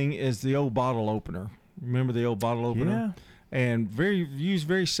 Another thing is the old bottle opener. Remember the old bottle opener? Yeah. And used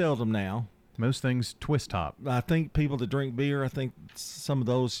very seldom now. Most things twist top. I think people that drink beer, I think some of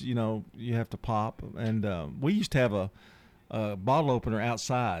those, you have to pop. And we used to have a bottle opener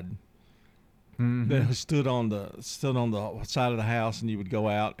outside that stood on the side of the house, and you would go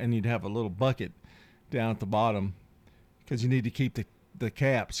out and you'd have a little bucket down at the bottom because you need to keep the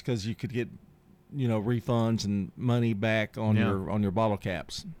caps because you could get, refunds and money back on your bottle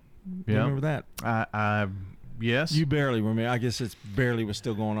caps. You remember that? Yes. You barely remember. I guess it's barely was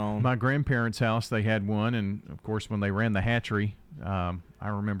still going on. My grandparents' house, they had one, and of course, when they ran the hatchery, I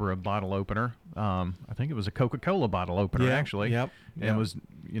remember a bottle opener. I think it was a Coca-Cola bottle opener, actually. Yep. And it was,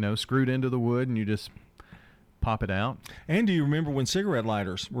 screwed into the wood, and you just pop it out. And do you remember when cigarette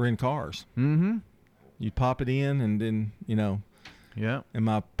lighters were in cars? Mm-hmm. You'd pop it in, and then, Yeah. And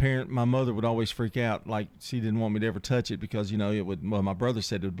my mother would always freak out, like she didn't want me to ever touch it because it would. Well, my brother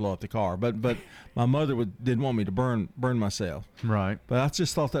said it would blow up the car, but my mother didn't want me to burn myself. Right. But I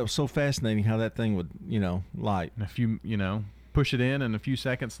just thought that was so fascinating how that thing would light. And if you push it in, and a few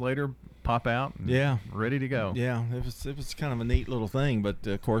seconds later pop out. And ready to go. Yeah, it was kind of a neat little thing, but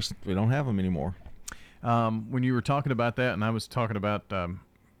of course we don't have them anymore. When you were talking about that, and I was talking about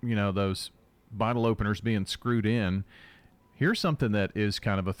those bottle openers being screwed in. Here's something that is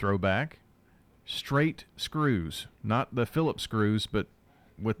kind of a throwback. Straight screws. Not the Phillips screws, but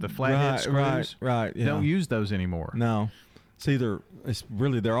with the flathead screws. Right. Yeah. Don't use those anymore. No. They're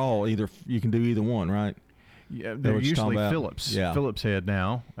all either, you can do either one, right? Yeah, they're usually Phillips. Yeah. Phillips head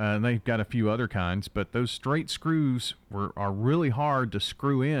now. And they've got a few other kinds, but those straight screws are really hard to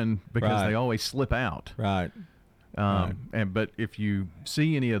screw in because they always slip out. Right. But if you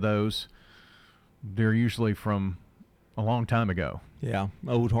see any of those, they're usually from a long time ago. Yeah,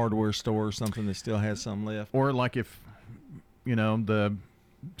 old hardware store or something that still has some left. Or like if, the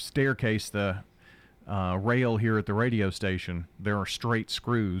staircase, the rail here at the radio station, there are straight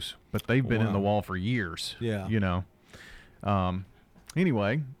screws, but they've been in the wall for years. Yeah.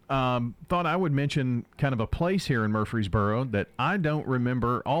 Anyway, thought I would mention kind of a place here in Murfreesboro that I don't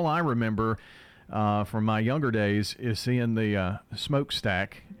remember. All I remember from my younger days is seeing the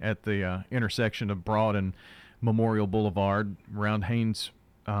smokestack at the intersection of Broad and Memorial Boulevard around Haynes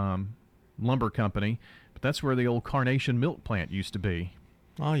Lumber Company. But that's where the old Carnation Milk Plant used to be.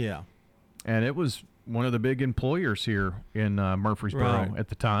 Oh, yeah. And it was one of the big employers here in Murfreesboro at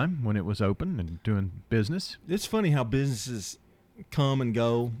the time when it was open and doing business. It's funny how businesses come and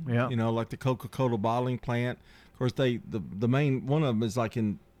go. Yeah. Like the Coca-Cola bottling plant. Of course, the main one of them is like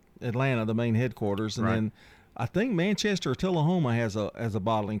in Atlanta, the main headquarters, and then I think Manchester or Tullahoma has a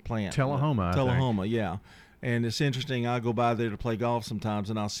bottling plant. Tullahoma, yeah. And it's interesting. I go by there to play golf sometimes,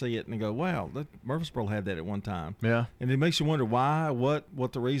 and I'll see it and go, "Wow, Murfreesboro had that at one time." Yeah. And it makes you wonder why,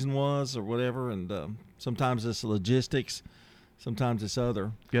 what the reason was, or whatever. And sometimes it's logistics. Sometimes it's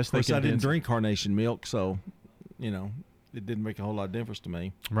other. Guess Of course, they I didn't condense it. drink carnation milk, so, it didn't make a whole lot of difference to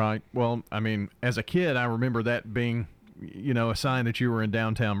me. Right. Well, I mean, as a kid, I remember that being, a sign that you were in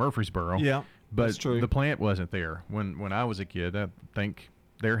downtown Murfreesboro. Yeah, but that's true. the plant wasn't there when I was a kid. I think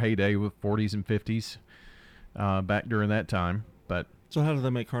their heyday was 40s and 50s back during that time. But So how do they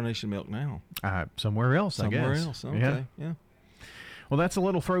make carnation milk now? Somewhere else, I guess. Somewhere else. Okay. Yeah. Well, that's a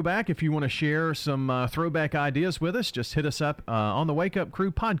little throwback. If you want to share some throwback ideas with us, just hit us up on the Wake Up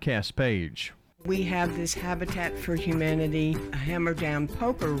Crew podcast page. We have this Habitat for Humanity Hammer Down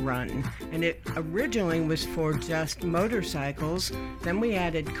Poker Run, and it originally was for just motorcycles. Then we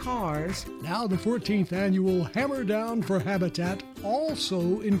added cars. Now the 14th annual Hammer Down for Habitat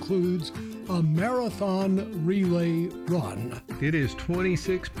also includes a marathon relay run. It is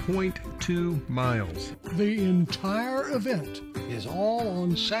 26.2 miles. The entire event is all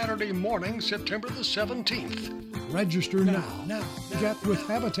on Saturday morning, September the 17th. Register now. Get with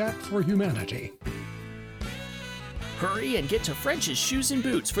Habitat for Humanity. Hurry and get to French's Shoes and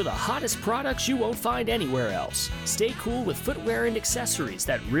Boots for the hottest products you won't find anywhere else. Stay cool with footwear and accessories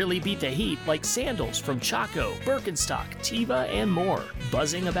that really beat the heat, like sandals from Chaco, Birkenstock, Teva, and more.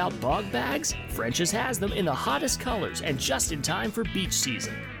 Buzzing about bog bags? French's has them in the hottest colors and just in time for beach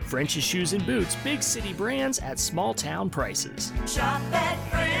season. French's Shoes and Boots, big city brands at small town prices. Shop at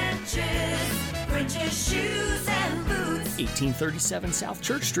French's. French's Shoes and Boots. 1837 South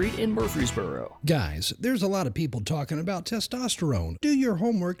Church Street in Murfreesboro. Guys, there's a lot of people talking about testosterone. Do your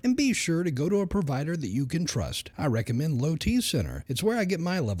homework and be sure to go to a provider that you can trust. I recommend Low T Center. It's where I get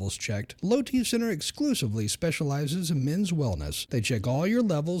my levels checked. Low T Center exclusively specializes in men's wellness. They check all your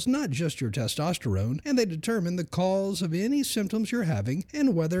levels, not just your testosterone, and they determine the cause of any symptoms you're having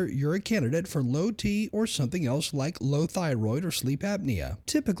and whether you're a candidate for low T or something else like low thyroid or sleep apnea.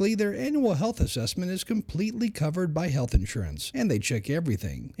 Typically, their annual health assessment is completely covered by health insurance, and they check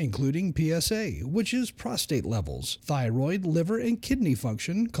everything, including PSA, which is prostate levels, thyroid, liver, and kidney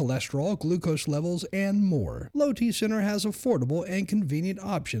function, cholesterol, glucose levels, and more. Low T Center has affordable and convenient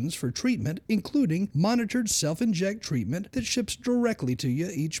options for treatment, including monitored self-inject treatment that ships directly to you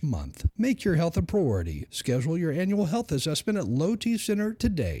each month. Make your health a priority. Schedule your annual health assessment at Low T Center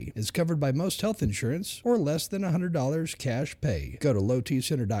today. It's covered by most health insurance or less than $100 cash pay. Go to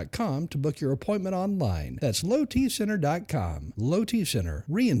lowtcenter.com to book your appointment online. That's lowtcenter.com. Low T Center,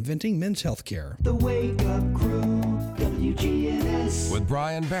 reinventing men's healthcare. The Wake Up Crew, WGNS. With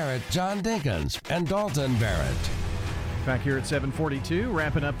Brian Barrett, John Dinkins, and Dalton Barrett. Back here at 7:42,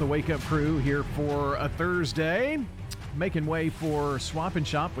 wrapping up the Wake Up Crew here for a Thursday. Making way for Swap and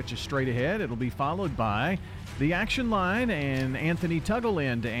Shop, which is straight ahead. It'll be followed by the Action Line and Anthony Tuggle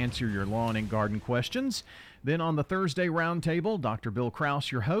in to answer your lawn and garden questions. Then on the Thursday Roundtable, Dr. Bill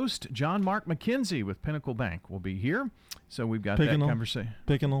Krause, your host. John Mark McKenzie with Pinnacle Bank will be here. So we've got that conversation.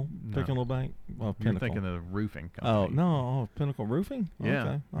 Pinnacle Bank? Well, You're thinking of the roofing company. Oh, no. Pinnacle Roofing? Yeah.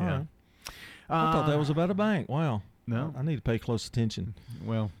 Okay. All yeah. right. I thought that was about a bank. Wow. No. I need to pay close attention.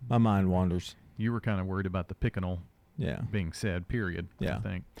 Well, my mind wanders. You were kind of worried about the Picknell being said, period. Yeah. I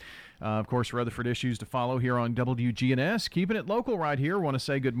think. Of course, Rutherford issues to follow here on WGNS. Keeping it local right here. Want to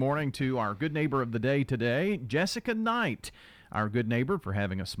say good morning to our good neighbor of the day today, Jessica Knight. Our good neighbor for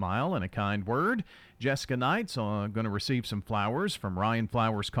having a smile and a kind word. Jessica Knight's going to receive some flowers from Ryan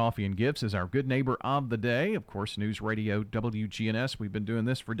Flowers Coffee and Gifts as our good neighbor of the day. Of course, News Radio WGNS. We've been doing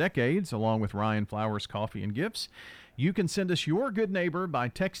this for decades along with Ryan Flowers Coffee and Gifts. You can send us your good neighbor by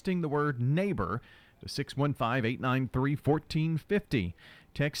texting the word neighbor to 615-893-1450.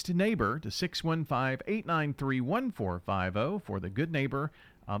 Text neighbor to 615-893-1450 for the Good Neighbor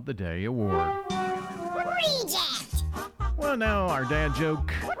of the Day Award. Reject! Well, now our dad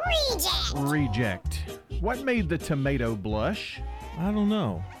joke. Reject! Reject. What made the tomato blush? I don't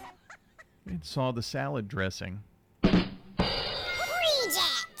know. It saw the salad dressing. Reject!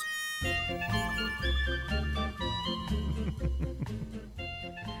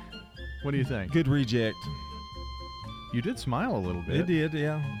 What do you think? Good reject. You did smile a little bit. It did,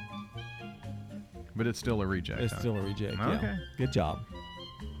 yeah. But it's still a reject. It's still a reject, yeah. Okay. Good job.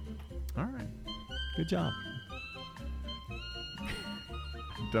 All right. Good job.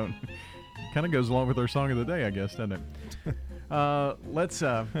 Don't. Kind of goes along with our song of the day, I guess, doesn't it? Let's.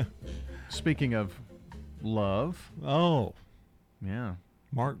 Speaking of love. Oh. Yeah.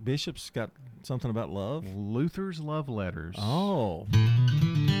 Mark Bishop's got something about love. Luther's Love Letters. Oh.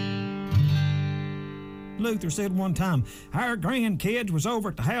 Luther said one time, our grandkids was over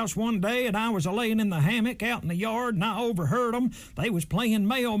at the house one day, and I was a-laying in the hammock out in the yard, and I overheard them. They was playing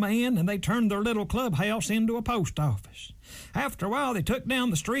mailman, and they turned their little clubhouse into a post office. After a while, they took down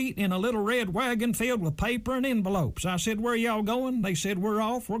the street in a little red wagon filled with paper and envelopes. I said, where y'all going? They said, we're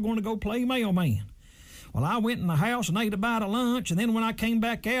off. We're going to go play mailman. Well, I went in the house and ate a bite of lunch, and then when I came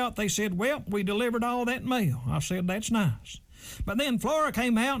back out, they said, well, we delivered all that mail. I said, that's nice. But then Flora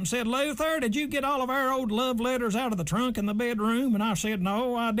came out and said, Luther, did you get all of our old love letters out of the trunk in the bedroom? And I said,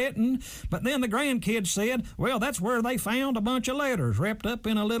 no, I didn't. But then the grandkids said, well, that's where they found a bunch of letters wrapped up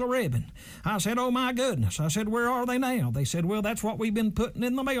in a little ribbon. I said, oh, my goodness. I said, where are they now? They said, well, that's what we've been putting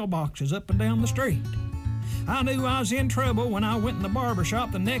in the mailboxes up and down the street. I knew I was in trouble when I went in the barber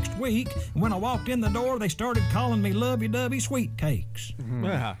shop the next week. And when I walked in the door, they started calling me Lovey-Dovey Sweet Cakes.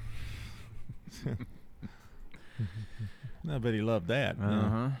 Yeah. I bet he loved that.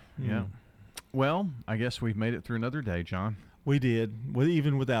 Yeah. Well, I guess we've made it through another day, John. We did,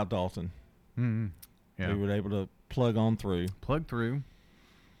 even without Dalton. Yeah. We were able to plug on through.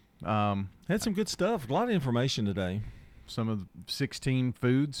 Had some good stuff. A lot of information today. Some of the 16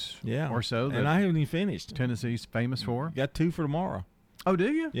 foods or so that and I haven't even finished. Tennessee's famous for. Got 2 for tomorrow. Oh,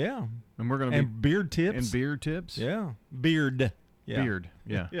 do you? Yeah. And we're going to be beard tips. And beard tips. Yeah. Beard. Yeah. Beard.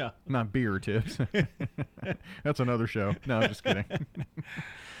 Yeah. Yeah. Not beer tips. That's another show. No, I'm just kidding.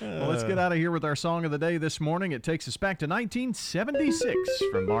 Well, let's get out of here with our song of the day this morning. It takes us back to 1976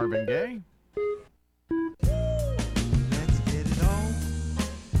 from Marvin Gaye.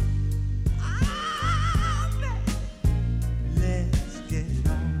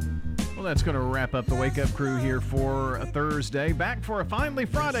 Well, that's going to wrap up the Wake Up Crew here for a Thursday. Back for a Finally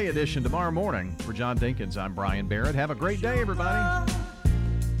Friday edition tomorrow morning. For John Dinkins, I'm Brian Barrett. Have a great day, everybody.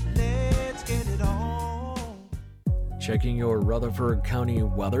 Let's get it on. Checking your Rutherford County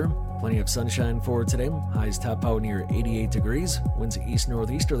weather. Plenty of sunshine for today. Highs top out near 88 degrees. Winds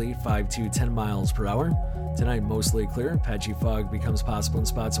east-northeasterly 5 to 10 miles per hour. Tonight, mostly clear. Patchy fog becomes possible in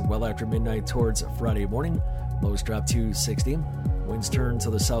spots well after midnight towards Friday morning. Lows drop to 60. Winds turn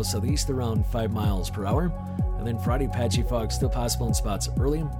to the south-southeast around 5 miles per hour. And then Friday, patchy fog still possible in spots early,